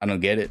it. I don't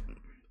get it.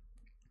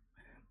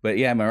 But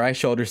yeah, my right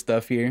shoulder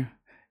stuff here.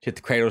 She hit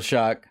the cradle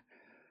shock.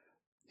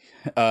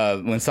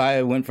 When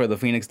Saya went for the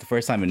Phoenix the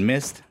first time and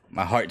missed,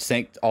 my heart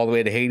sank all the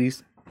way to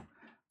Hades.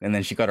 And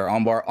then she got her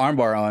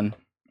armbar on.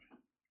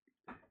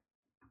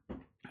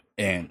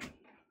 And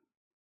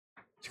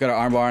she got her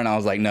armbar, and I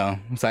was like, no,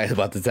 Saya's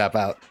about to tap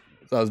out.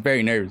 So I was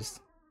very nervous.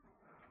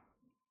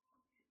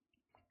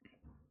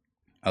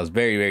 I was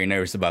very, very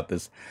nervous about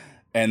this.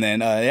 And then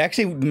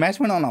the match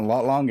went on a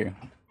lot longer.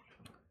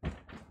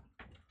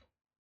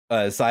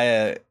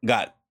 Saya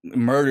got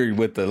murdered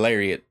with the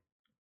lariat.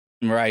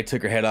 Mirai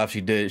took her head off.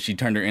 She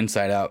turned her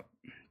inside out.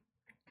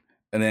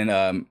 And then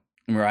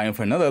Mirai went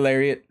for another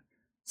lariat.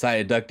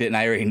 Saya ducked it, and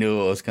I already knew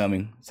what was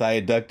coming.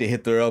 Saya ducked it,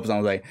 hit the ropes, and I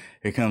was like,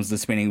 here comes the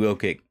spinning wheel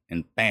kick.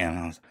 And bam,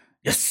 I was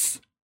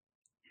yes!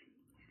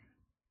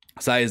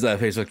 Saya's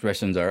facial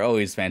expressions are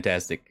always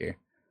fantastic here.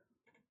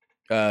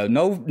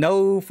 No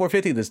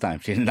 450 this time.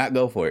 She did not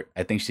go for it.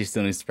 I think she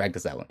still needs to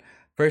practice that one.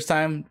 First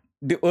time,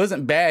 it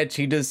wasn't bad.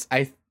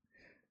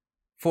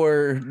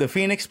 For the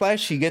Phoenix Splash,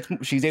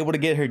 she's able to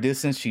get her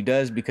distance. She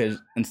does because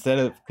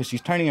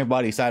she's turning her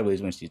body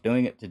sideways when she's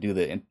doing it to do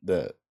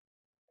the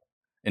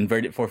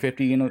inverted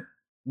 450,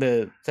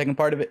 the second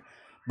part of it.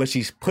 But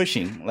she's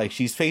pushing,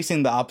 she's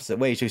facing the opposite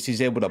way, so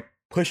she's able to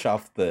push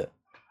off the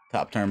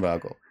top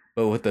turnbuckle.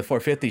 But with the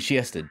 450, she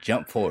has to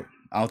jump forward.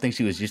 I don't think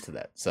she was used to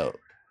that. So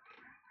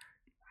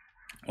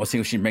we'll see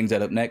if she brings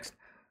that up next.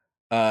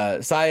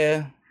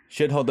 Saya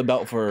should hold the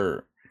belt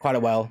for quite a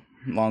while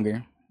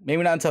longer.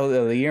 Maybe not until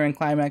the year-end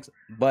climax,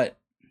 but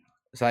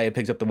Saya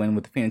picks up the win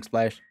with the Phoenix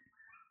Splash.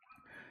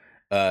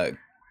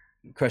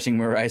 Crushing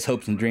Mirai's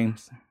hopes and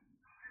dreams.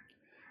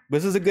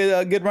 This is a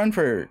good run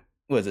for,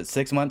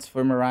 6 months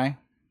for Mirai?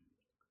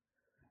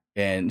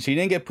 And she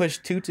didn't get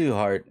pushed too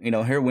hard.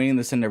 Her winning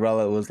the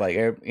Cinderella was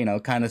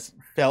kind of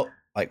felt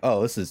like,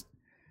 oh, this is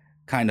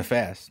kind of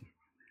fast.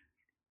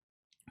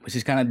 But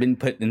she's kind of been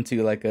put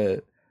into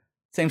a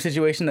same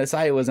situation that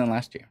Saya was in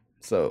last year.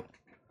 So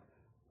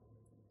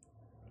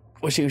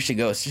we'll see where she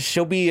goes.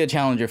 She'll be a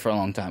challenger for a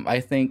long time. I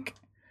think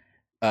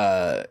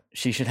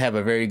she should have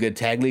a very good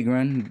tag league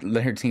run.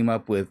 Let her team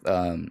up with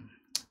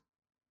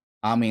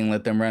Ami and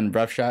let them run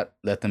roughshod.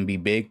 Let them be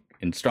big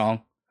and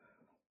strong.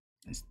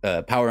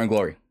 Power and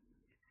glory.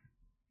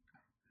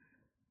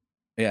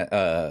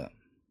 Yeah.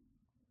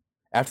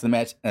 After the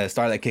match,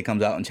 Starlight Kid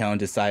comes out and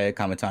challenges Saya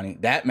Kamatani.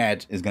 That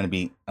match is going to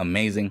be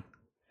amazing.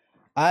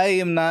 I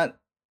am not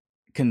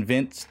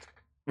convinced,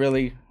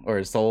 really,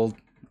 or sold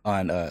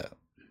on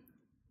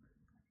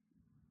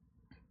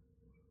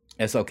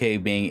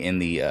SLK being in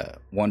the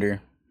Wonder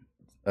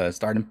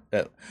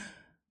the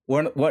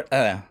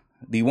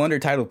Wonder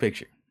title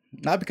picture.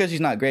 Not because she's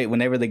not great.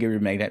 Whenever they give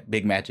her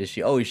big matches,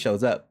 she always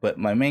shows up. But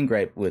my main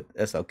gripe with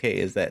SLK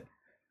is that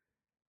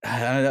I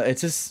don't know.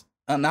 It's just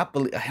I'm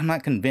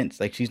not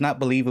convinced. She's not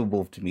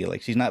believable to me.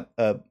 She's not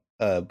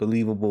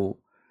believable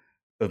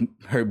of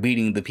her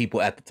beating the people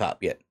at the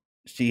top yet.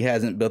 She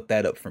hasn't built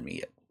that up for me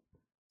yet.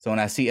 So when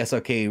I see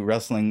SLK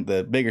wrestling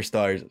the bigger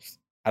stars,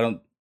 I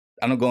don't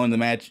go in the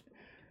match.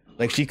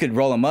 She could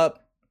roll them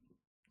up,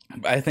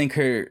 but I think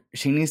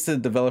she needs to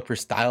develop her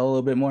style a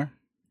little bit more.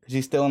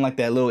 She's still in that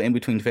little in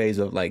between phase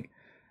of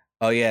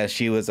oh yeah,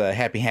 she was a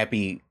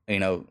happy,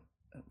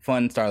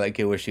 fun Starlight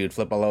Kid where she would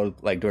flip all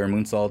over, do her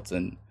moonsaults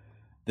and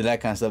do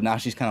that kind of stuff. Now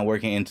she's kind of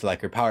working into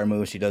her power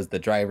move. She does the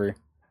driver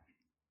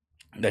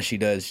that she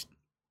does.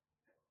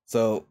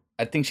 So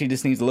I think she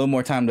just needs a little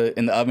more time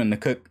in the oven to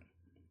cook.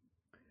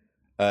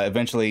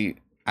 Eventually,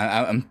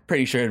 I'm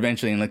pretty sure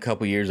eventually in a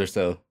couple years or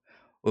so,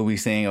 we'll be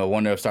seeing a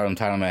Wonder of Stardom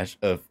title match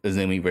of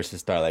Azumi versus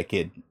Starlight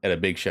Kid at a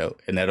big show,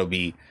 and that'll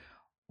be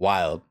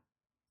wild.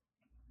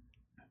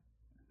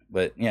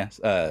 But yes,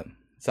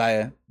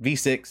 Saya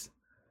V6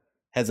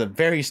 has a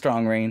very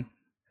strong reign.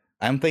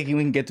 I'm thinking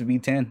we can get to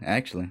V10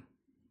 actually.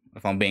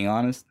 If I'm being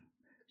honest,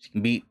 she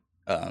can beat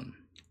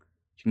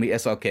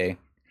SLK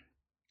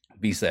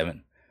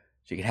V7.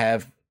 She could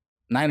have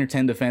 9 or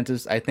 10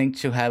 defenses. I think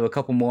she'll have a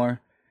couple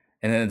more,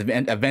 and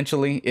then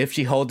eventually, if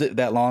she holds it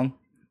that long,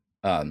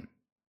 I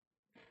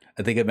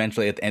think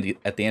eventually at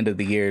the end of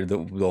the year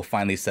they'll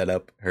finally set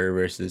up her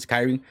versus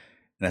Kairi, and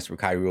that's where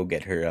Kairi will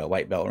get her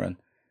white belt run.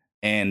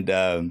 And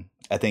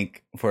I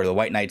think for the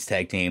White Knights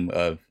tag team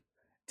of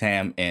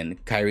Tam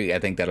and Kairi, I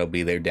think that'll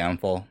be their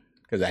downfall.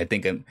 Because I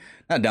think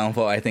not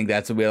downfall. I think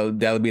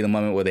that'll be the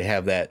moment where they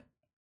have that.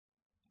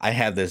 I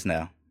have this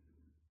now.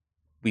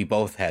 We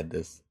both had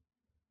this,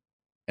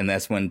 and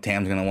that's when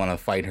Tam's gonna want to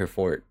fight her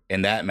for it.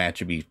 And that match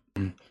would be,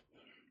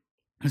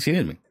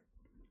 excuse me.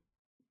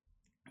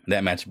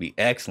 That match would be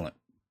excellent.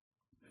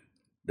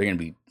 They're gonna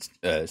be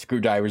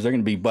screwdrivers. They're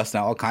gonna be busting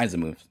out all kinds of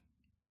moves.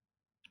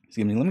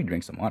 Excuse me. Let me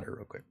drink some water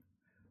real quick.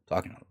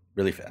 Talking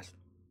really fast.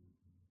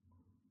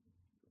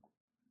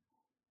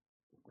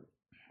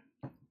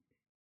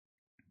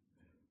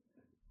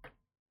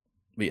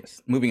 But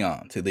yes, moving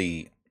on to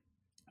the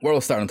World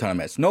of Stardom title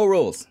match. No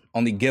rules,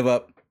 only give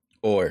up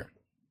or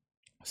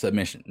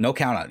submission. No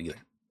count out either.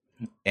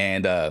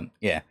 And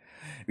yeah,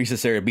 Risa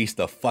Sera beats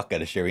the fuck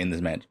out of Sherry in this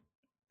match.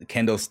 The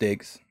kendo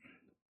sticks,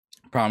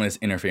 prominence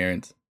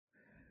interference.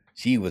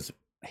 She was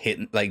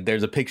hitting, like,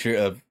 there's a picture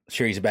of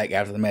Sherry's back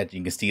after the match.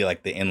 You can see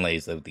like the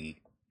inlays of the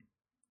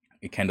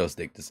kendo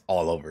stick just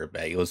all over her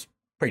back. It was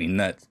pretty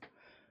nuts.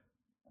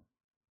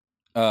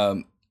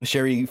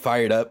 Sherry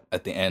fired up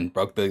at the end,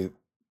 broke the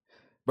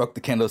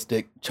kendo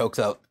stick, chokes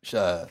out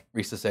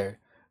Risa Sera.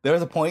 There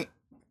was a point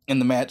in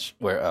the match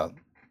where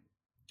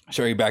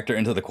Sherry backed her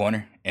into the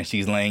corner and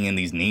she's laying in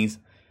these knees.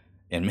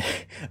 And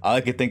all I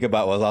could think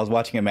about was I was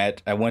watching a match.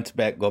 I went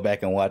to go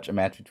back and watch a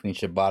match between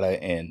Shibata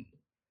and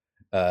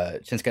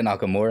Shinsuke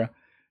Nakamura.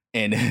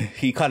 And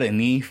he caught a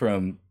knee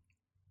from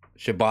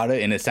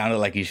Shibata and it sounded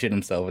like he shit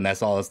himself. And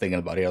that's all I was thinking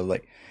about here. I was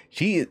like,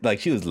 she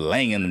was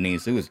laying in the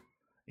knees. It was,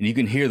 and you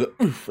can hear the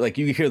oof, like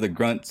you could hear the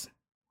grunts.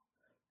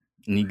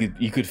 And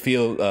you could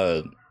feel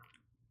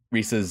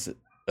Risa's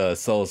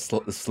soul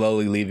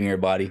slowly leaving her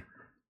body.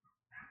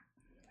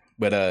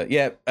 But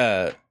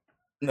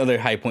another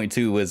high point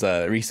too was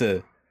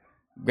Risa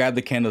grabbed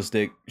the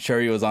candlestick.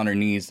 Sherry was on her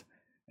knees,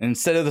 and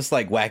instead of just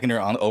like whacking her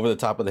on over the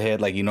top of the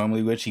head like you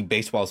normally would, she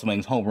baseball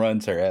swings, home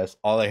runs her ass.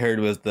 All I heard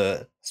was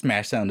the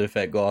smash sound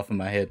effect go off in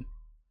my head.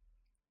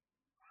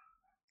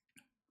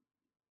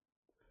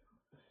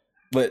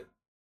 But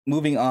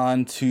moving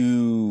on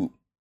to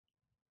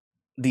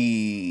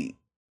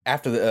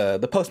after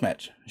the post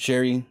match,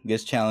 Sherry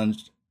gets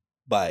challenged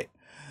by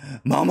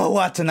Momo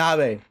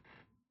Watanabe.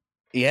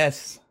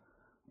 Yes,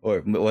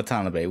 or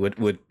Watanabe, what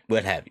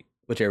have you,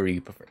 whichever you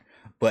prefer.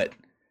 But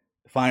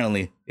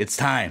finally, it's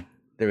time.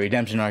 The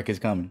redemption arc is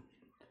coming.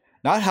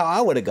 Not how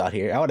I would have got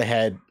here. I would have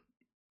had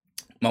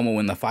Momo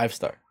win the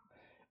 5-star.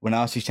 When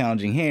now she's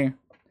challenging here,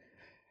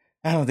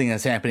 I don't think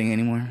that's happening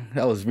anymore.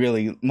 That was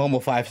really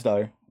Momo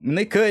 5-star. I mean,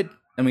 they could.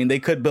 They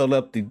could build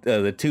up the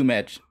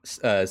 2-match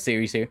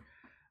series here.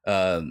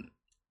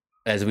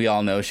 As we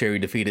all know, Sherry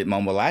defeated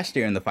Momo last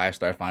year in the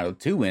 5-star final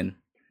to win.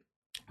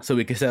 So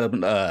we could set up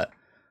a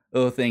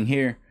little thing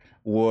here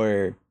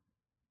where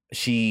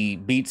she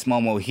beats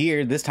Momo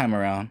here this time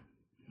around,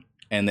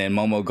 and then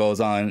Momo goes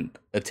on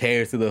a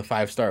tear through the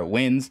 5-star,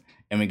 wins,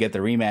 and we get the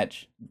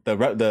rematch,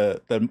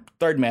 the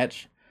third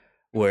match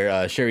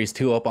where Sherry's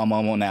 2-up on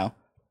Momo now,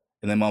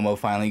 and then Momo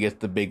finally gets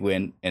the big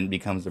win and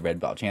becomes the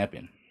red belt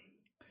champion.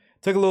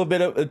 It took a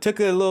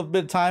little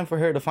bit of time for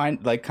her to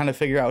find, like, kind of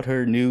figure out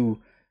her new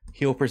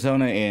heel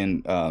persona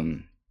in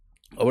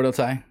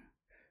Obodotai,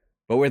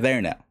 but we're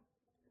there now,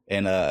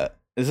 and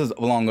this is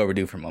long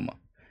overdue for Momo.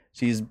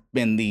 She's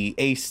been the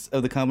ace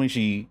of the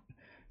company.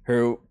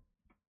 Her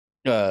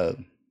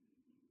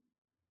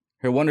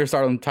Wonder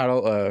Stardom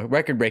title,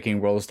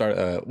 record-breaking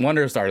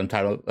Wonder Stardom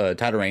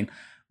title reign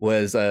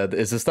was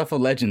is the stuff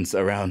of legends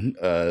around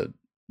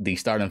the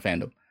Stardom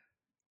fandom.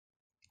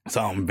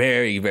 So I'm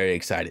very, very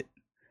excited.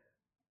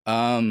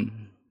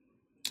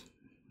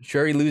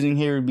 Sherry losing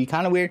here would be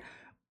kind of weird,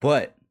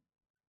 but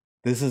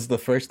this is the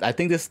first. I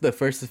think this is the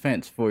first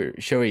defense for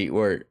Sherry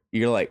where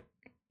you're like,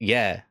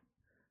 yeah,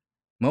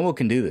 Momo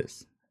can do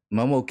this.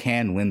 Momo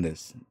can win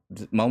this.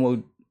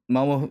 Momo,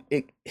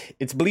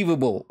 it's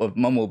believable of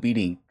Momo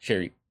beating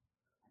Sherry.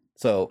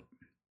 So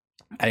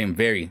I am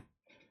very,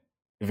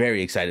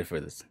 very excited for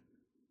this.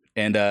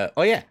 And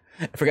oh yeah,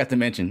 I forgot to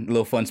mention a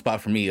little fun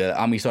spot for me.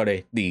 Ami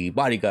Sade, the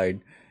bodyguard,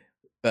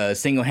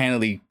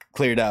 single-handedly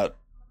cleared out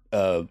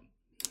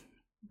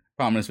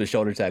prominence with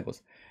shoulder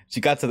tackles. She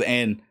got to the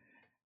end,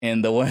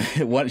 and the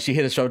one she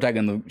hit a shoulder tackle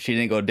and she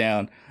didn't go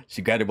down.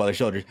 She grabbed her by the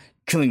shoulders,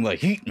 killing like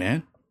heat,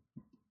 man.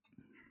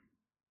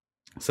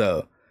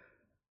 So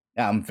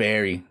I'm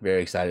very,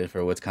 very excited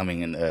for what's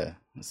coming in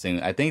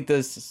soon. I think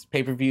this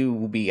pay-per-view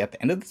will be at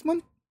the end of this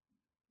month.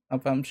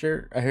 If I'm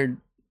sure. I heard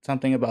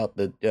something about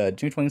the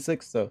June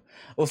 26th, so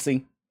we'll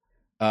see.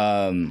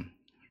 Um,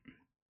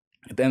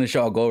 at the end of the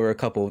show, I'll go over a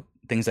couple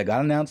things that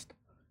got announced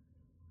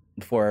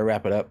before I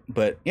wrap it up.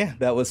 But yeah,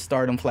 that was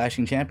Stardom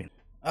Flashing Champion.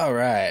 All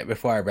right,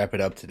 before I wrap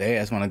it up today,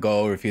 I just want to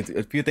go over a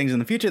few things in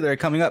the future that are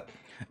coming up.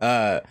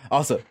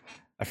 Also,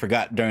 I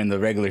forgot during the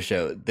regular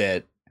show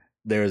that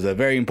there was a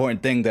very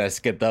important thing that I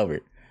skipped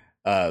over.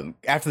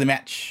 After the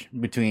match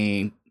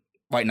between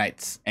White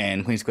Knights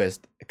and Queen's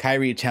Quest,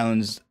 Kairi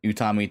challenged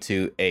Utami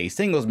to a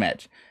singles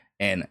match,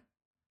 and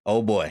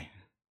oh boy,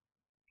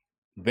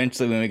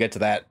 eventually when we get to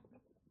that,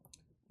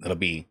 it'll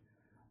be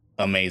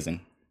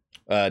amazing.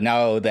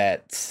 Now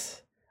that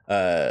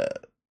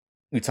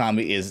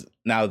Utami is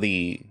now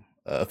the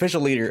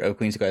official leader of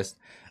Queen's Quest,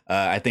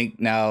 I think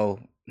now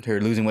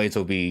her losing weights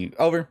will be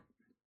over,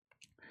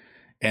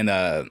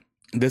 and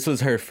this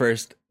was her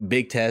first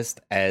big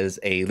test as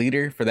a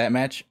leader for that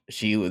match.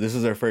 This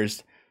was her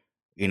first,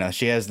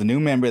 she has the new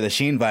member that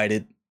she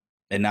invited,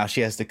 and now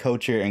she has to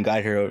coach her and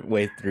guide her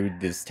way through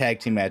this tag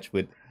team match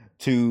with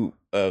two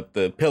of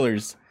the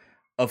pillars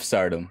of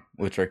Stardom,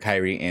 which are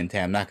Kairi and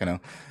Tam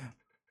Nakano.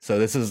 So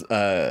this is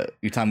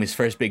Utami's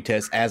first big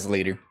test as a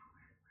leader.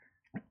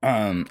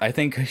 I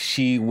think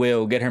she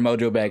will get her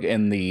mojo back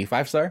in the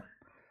 5-star,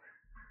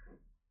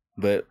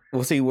 but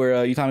we'll see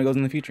where Utami goes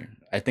in the future.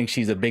 I think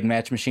she's a big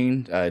match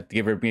machine.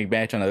 Give her a big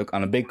match on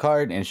a big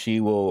card, and she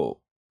will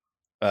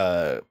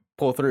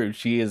pull through.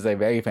 She is a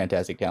very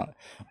fantastic talent.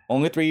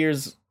 Only 3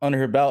 years under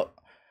her belt,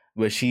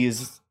 but she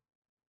is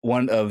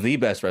one of the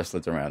best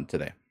wrestlers around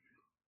today.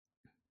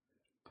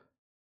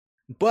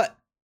 But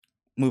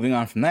moving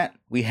on from that,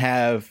 we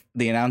have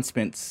the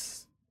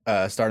announcements.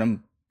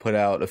 Stardom put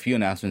out a few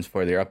announcements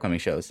for their upcoming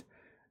shows.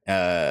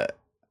 The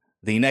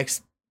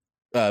next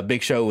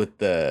big show with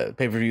the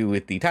pay-per-view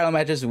with the title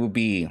matches will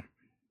be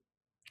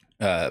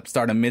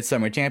Stardom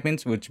Midsummer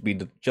Champions, which will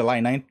be July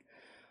 9th.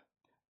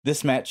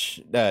 It's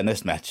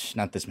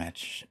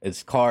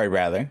card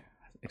rather,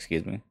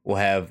 excuse me, will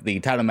have the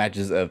title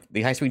matches of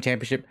the High Speed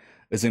Championship,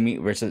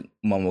 Izumi versus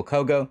Momo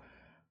Kogo.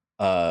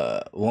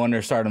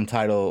 Warner Stardom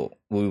title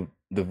will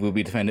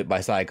be defended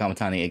by Saya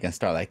Kamatani against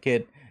Starlight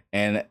Kid,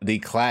 and the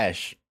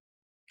Clash,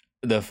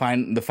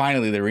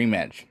 finally the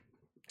rematch,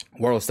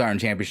 World Stardom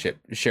Championship,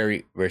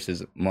 Sherry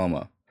versus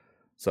Momo.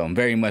 So I'm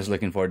very much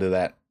looking forward to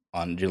that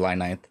on July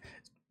 9th.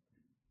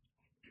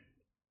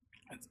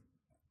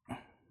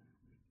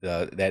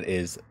 That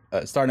is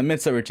Stardom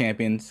Midsummer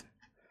Champions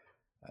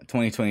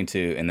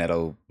 2022, and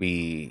that'll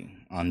be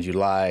on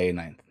July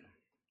 9th.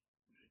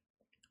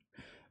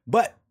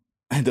 But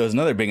there was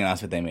another big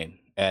announcement they made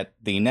at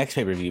the next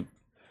pay-per-view.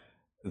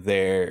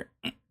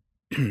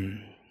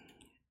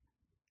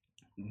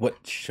 What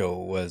show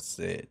was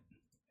it?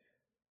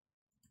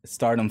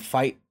 Stardom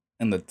Fight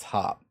in the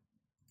Top,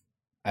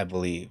 I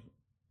believe.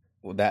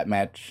 Well, that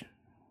match.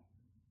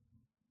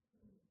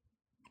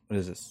 What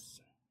is this?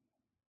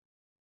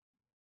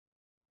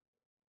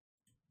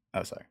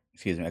 Oh, sorry.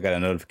 Excuse me. I got a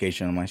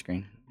notification on my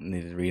screen. I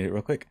need to read it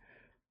real quick.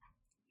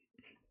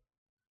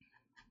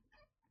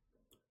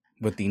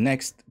 But the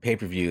next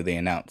pay-per-view they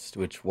announced,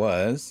 which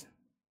was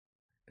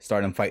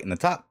Stardom Fight in the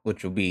Top,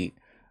 which will be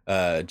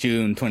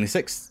June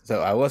 26th.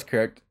 So I was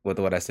correct with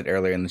what I said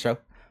earlier in the show.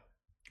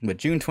 But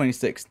June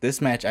 26th,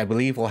 this match, I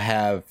believe, will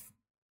have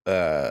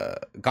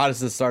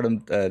Goddess of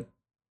Stardom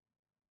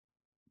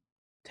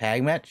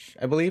tag match,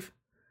 I believe.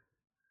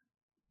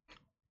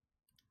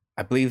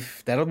 I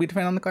believe that'll be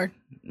defended on the card.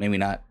 Maybe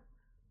not.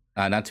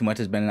 Not too much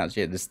has been announced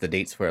yet. This is the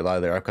dates for a lot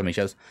of their upcoming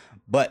shows.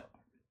 But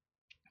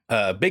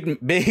big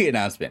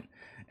announcement.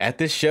 At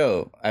this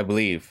show, I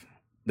believe,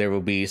 there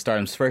will be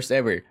Stardom's first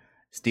ever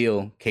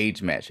steel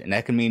cage match. And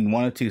that can mean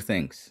one of two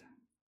things.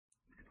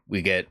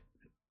 We get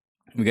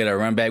a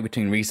run back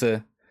between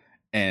Risa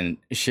and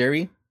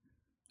Sherry.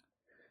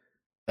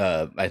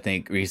 I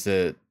think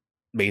Risa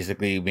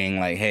basically being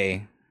like,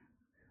 hey,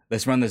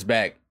 let's run this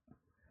back.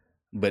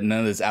 But none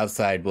of this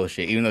outside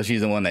bullshit, even though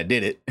she's the one that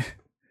did it.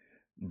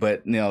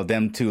 But,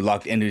 them two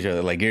locked into each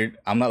other. Like,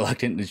 I'm not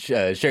locked into,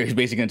 Sherry's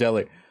basically going to tell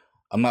her,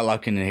 I'm not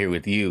locked in here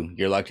with you.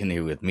 You're locked in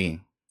here with me.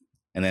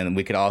 And then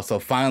we could also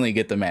finally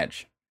get the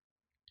match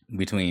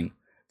between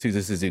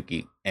Suzu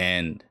Suzuki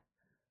and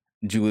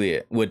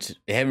Julia, which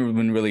they haven't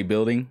been really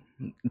building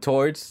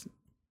towards,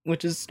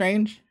 which is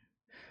strange.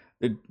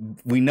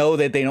 We know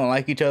that they don't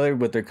like each other,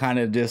 but they're kind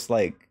of just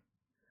like,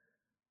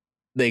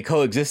 they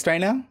coexist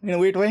right now in a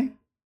weird way.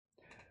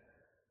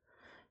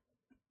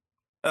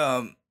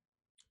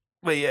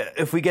 But yeah,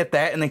 if we get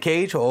that in the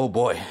cage, oh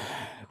boy,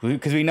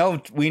 because we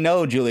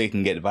know Julia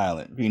can get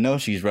violent. We know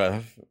she's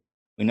rough.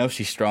 We know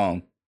she's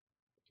strong.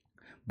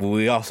 But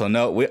we also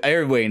know,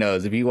 everybody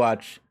knows, if you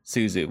watch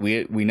Suzu,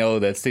 we know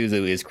that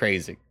Suzu is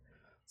crazy.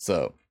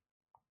 So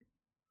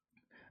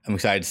I'm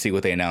excited to see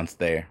what they announced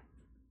there.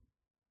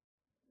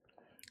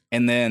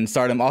 And then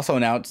Stardom also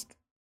announced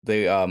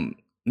the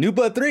New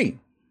Blood 3,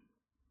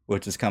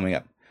 which is coming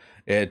up.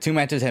 2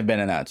 matches have been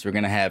announced. We're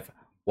going to have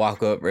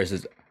Waka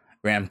versus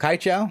Ram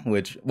Kaichao,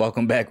 which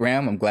welcome back,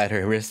 Ram. I'm glad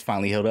her wrist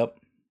finally healed up.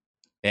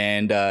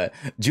 And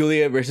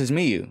Julia versus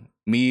Miyu.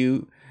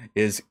 Miyu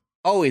is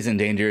always in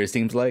danger, it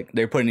seems like.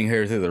 They're putting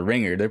her through the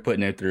ringer. They're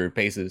putting her through her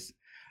paces.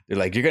 They're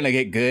like, you're going to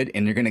get good,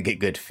 and you're going to get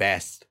good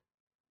fast.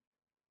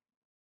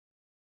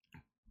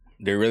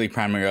 They're really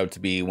priming her up to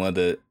be one of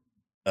the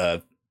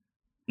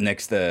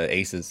next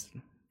aces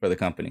for the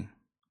company.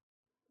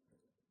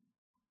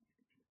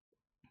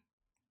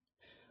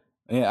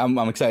 Yeah, I'm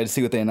excited to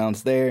see what they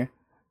announced there.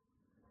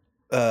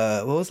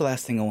 What was the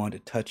last thing I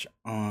wanted to touch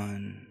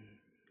on?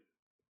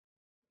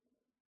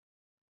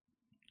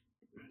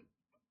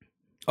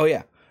 Oh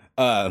yeah,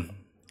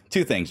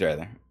 two things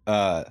rather.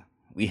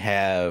 We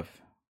have.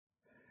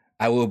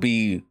 I will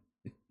be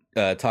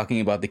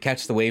talking about the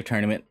Catch the Wave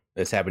tournament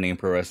that's happening in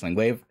Pro Wrestling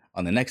Wave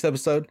on the next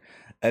episode,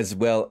 as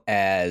well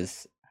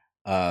as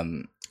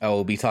I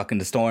will be talking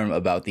to Storm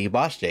about the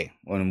Boss J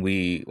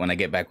when I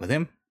get back with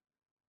him.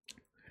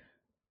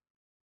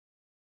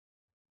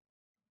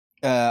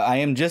 I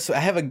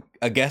have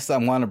a guest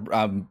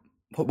I'm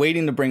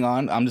waiting to bring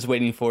on. I'm just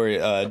waiting for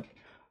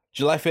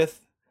July 5th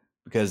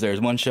because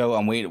there's one show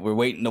we're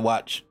waiting to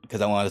watch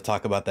because I wanted to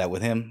talk about that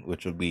with him,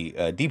 which would be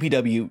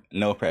DPW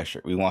No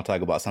Pressure. We want to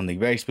talk about something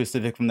very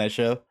specific from that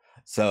show.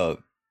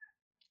 So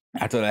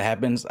after that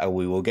happens,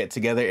 we will get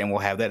together and we'll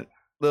have that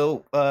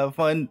little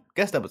fun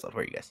guest episode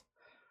for you guys.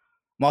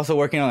 I'm also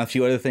working on a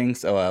few other things.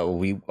 So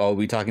I'll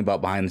be talking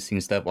about behind the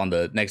scenes stuff on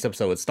the next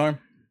episode with Storm.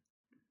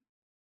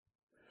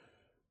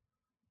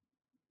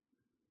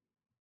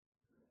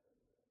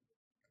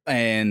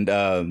 And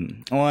I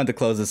wanted to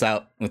close this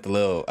out with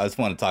I just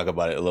want to talk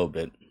about it a little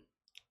bit.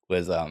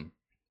 Was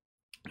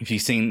if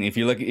you've seen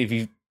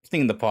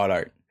the pod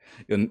art,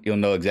 you'll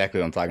know exactly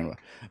what I'm talking about.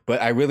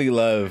 But I really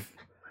love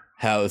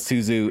how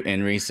Suzu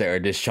and Risa are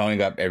just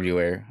showing up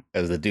everywhere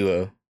as a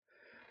duo.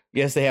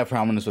 Yes, they have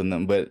prominence with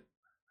them, but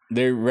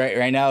they're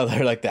right now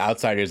they're like the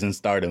outsiders in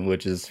Stardom,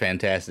 which is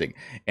fantastic.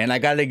 And I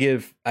gotta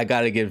give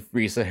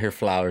Risa her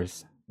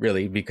flowers,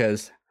 really,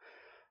 because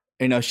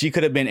she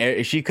could have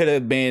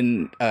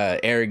been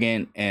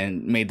arrogant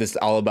and made this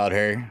all about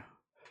her,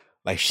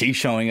 like she's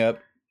showing up,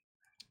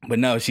 but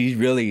no, she's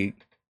really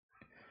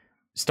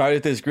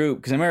started this group.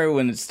 Because I remember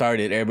when it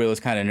started, everybody was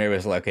kind of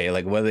nervous, like, okay,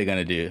 like what are they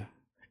gonna do?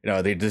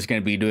 They're just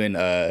gonna be doing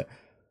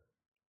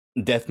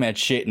deathmatch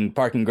shit in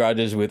parking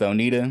garages with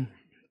Onita.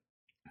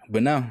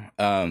 But no,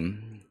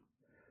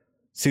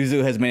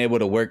 Suzu has been able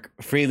to work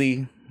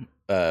freely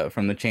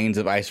from the chains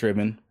of Ice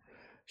Ribbon.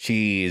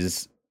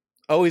 She's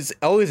always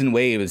in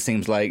Wave. It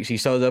seems like she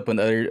shows up in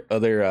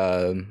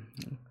other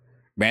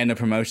random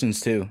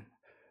promotions too.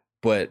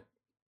 But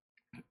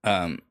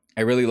I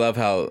really love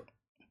how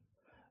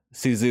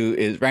Suzu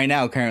is right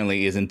now.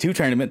 Currently, is in 2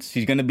 tournaments.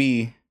 She's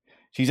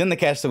in the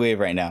Catch the Wave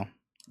right now,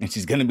 and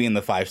she's gonna be in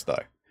the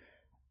 5-star.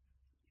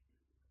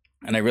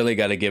 And I really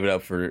got to give it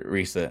up for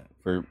Risa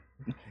for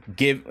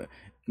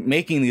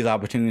making these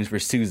opportunities for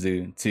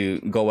Suzu to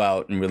go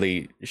out and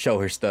really show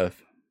her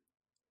stuff.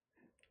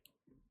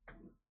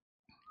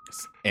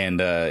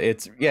 And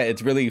it's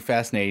really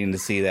fascinating to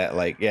see that,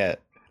 like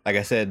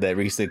I said, that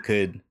Risa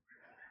could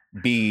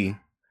be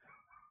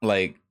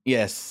like,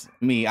 yes,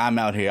 I'm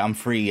out here, I'm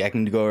free, I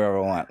can go wherever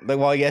I want. Like,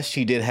 well, yes,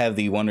 she did have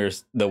the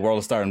World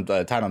of Stardom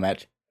title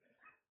match.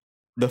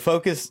 The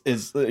focus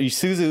is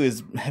Suzu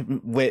has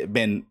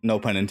been, no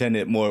pun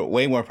intended,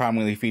 way more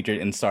prominently featured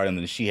in Stardom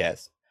than she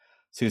has.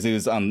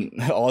 Suzu's on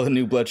all the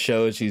New Blood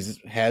shows.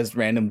 Has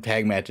random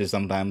tag matches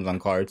sometimes on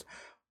cards.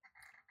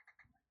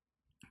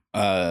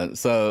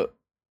 So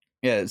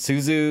yeah,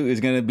 Suzu is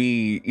gonna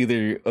be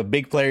either a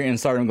big player in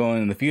Stardom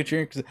going in the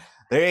future, because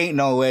there ain't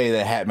no way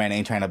that Hatman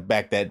ain't trying to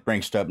back that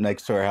Brinks up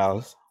next to her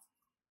house.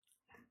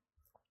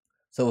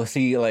 So we'll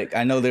see. Like,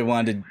 I know they're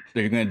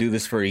gonna do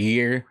this for a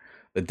year,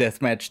 the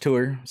deathmatch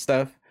tour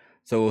stuff.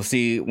 So we'll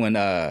see when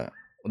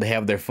they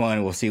have their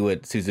fun. We'll see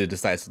what Suzu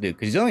decides to do,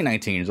 because she's only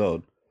 19 years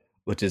old,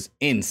 which is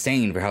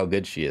insane for how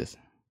good she is.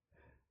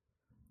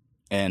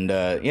 And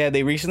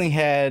they recently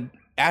had,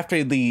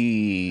 after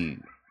the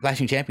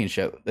Flashing Champion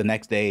show, the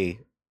next day,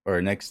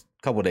 or next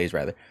couple days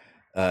rather,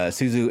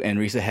 Suzu and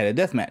Risa had a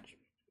death match.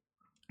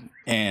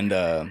 And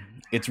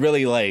it's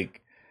really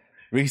like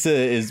Risa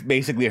is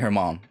basically her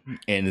mom,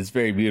 and it's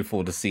very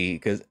beautiful to see,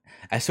 because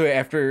I swear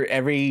after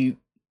every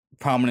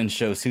prominent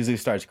show, Suzu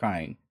starts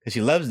crying because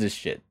she loves this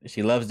shit.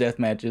 She loves death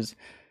matches,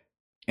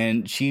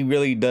 and she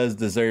really does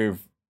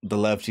deserve the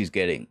love she's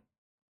getting.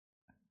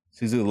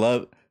 Suzu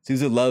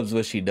loves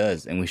what she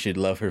does, and we should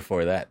love her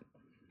for that.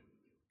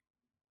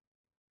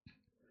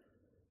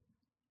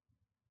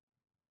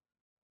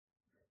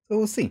 So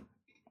we'll see.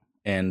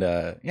 And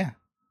don't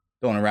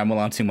want to ramble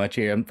on too much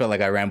here. I felt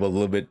like I rambled a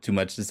little bit too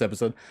much this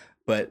episode.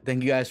 But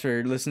thank you guys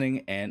for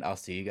listening, and I'll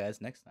see you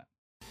guys next time.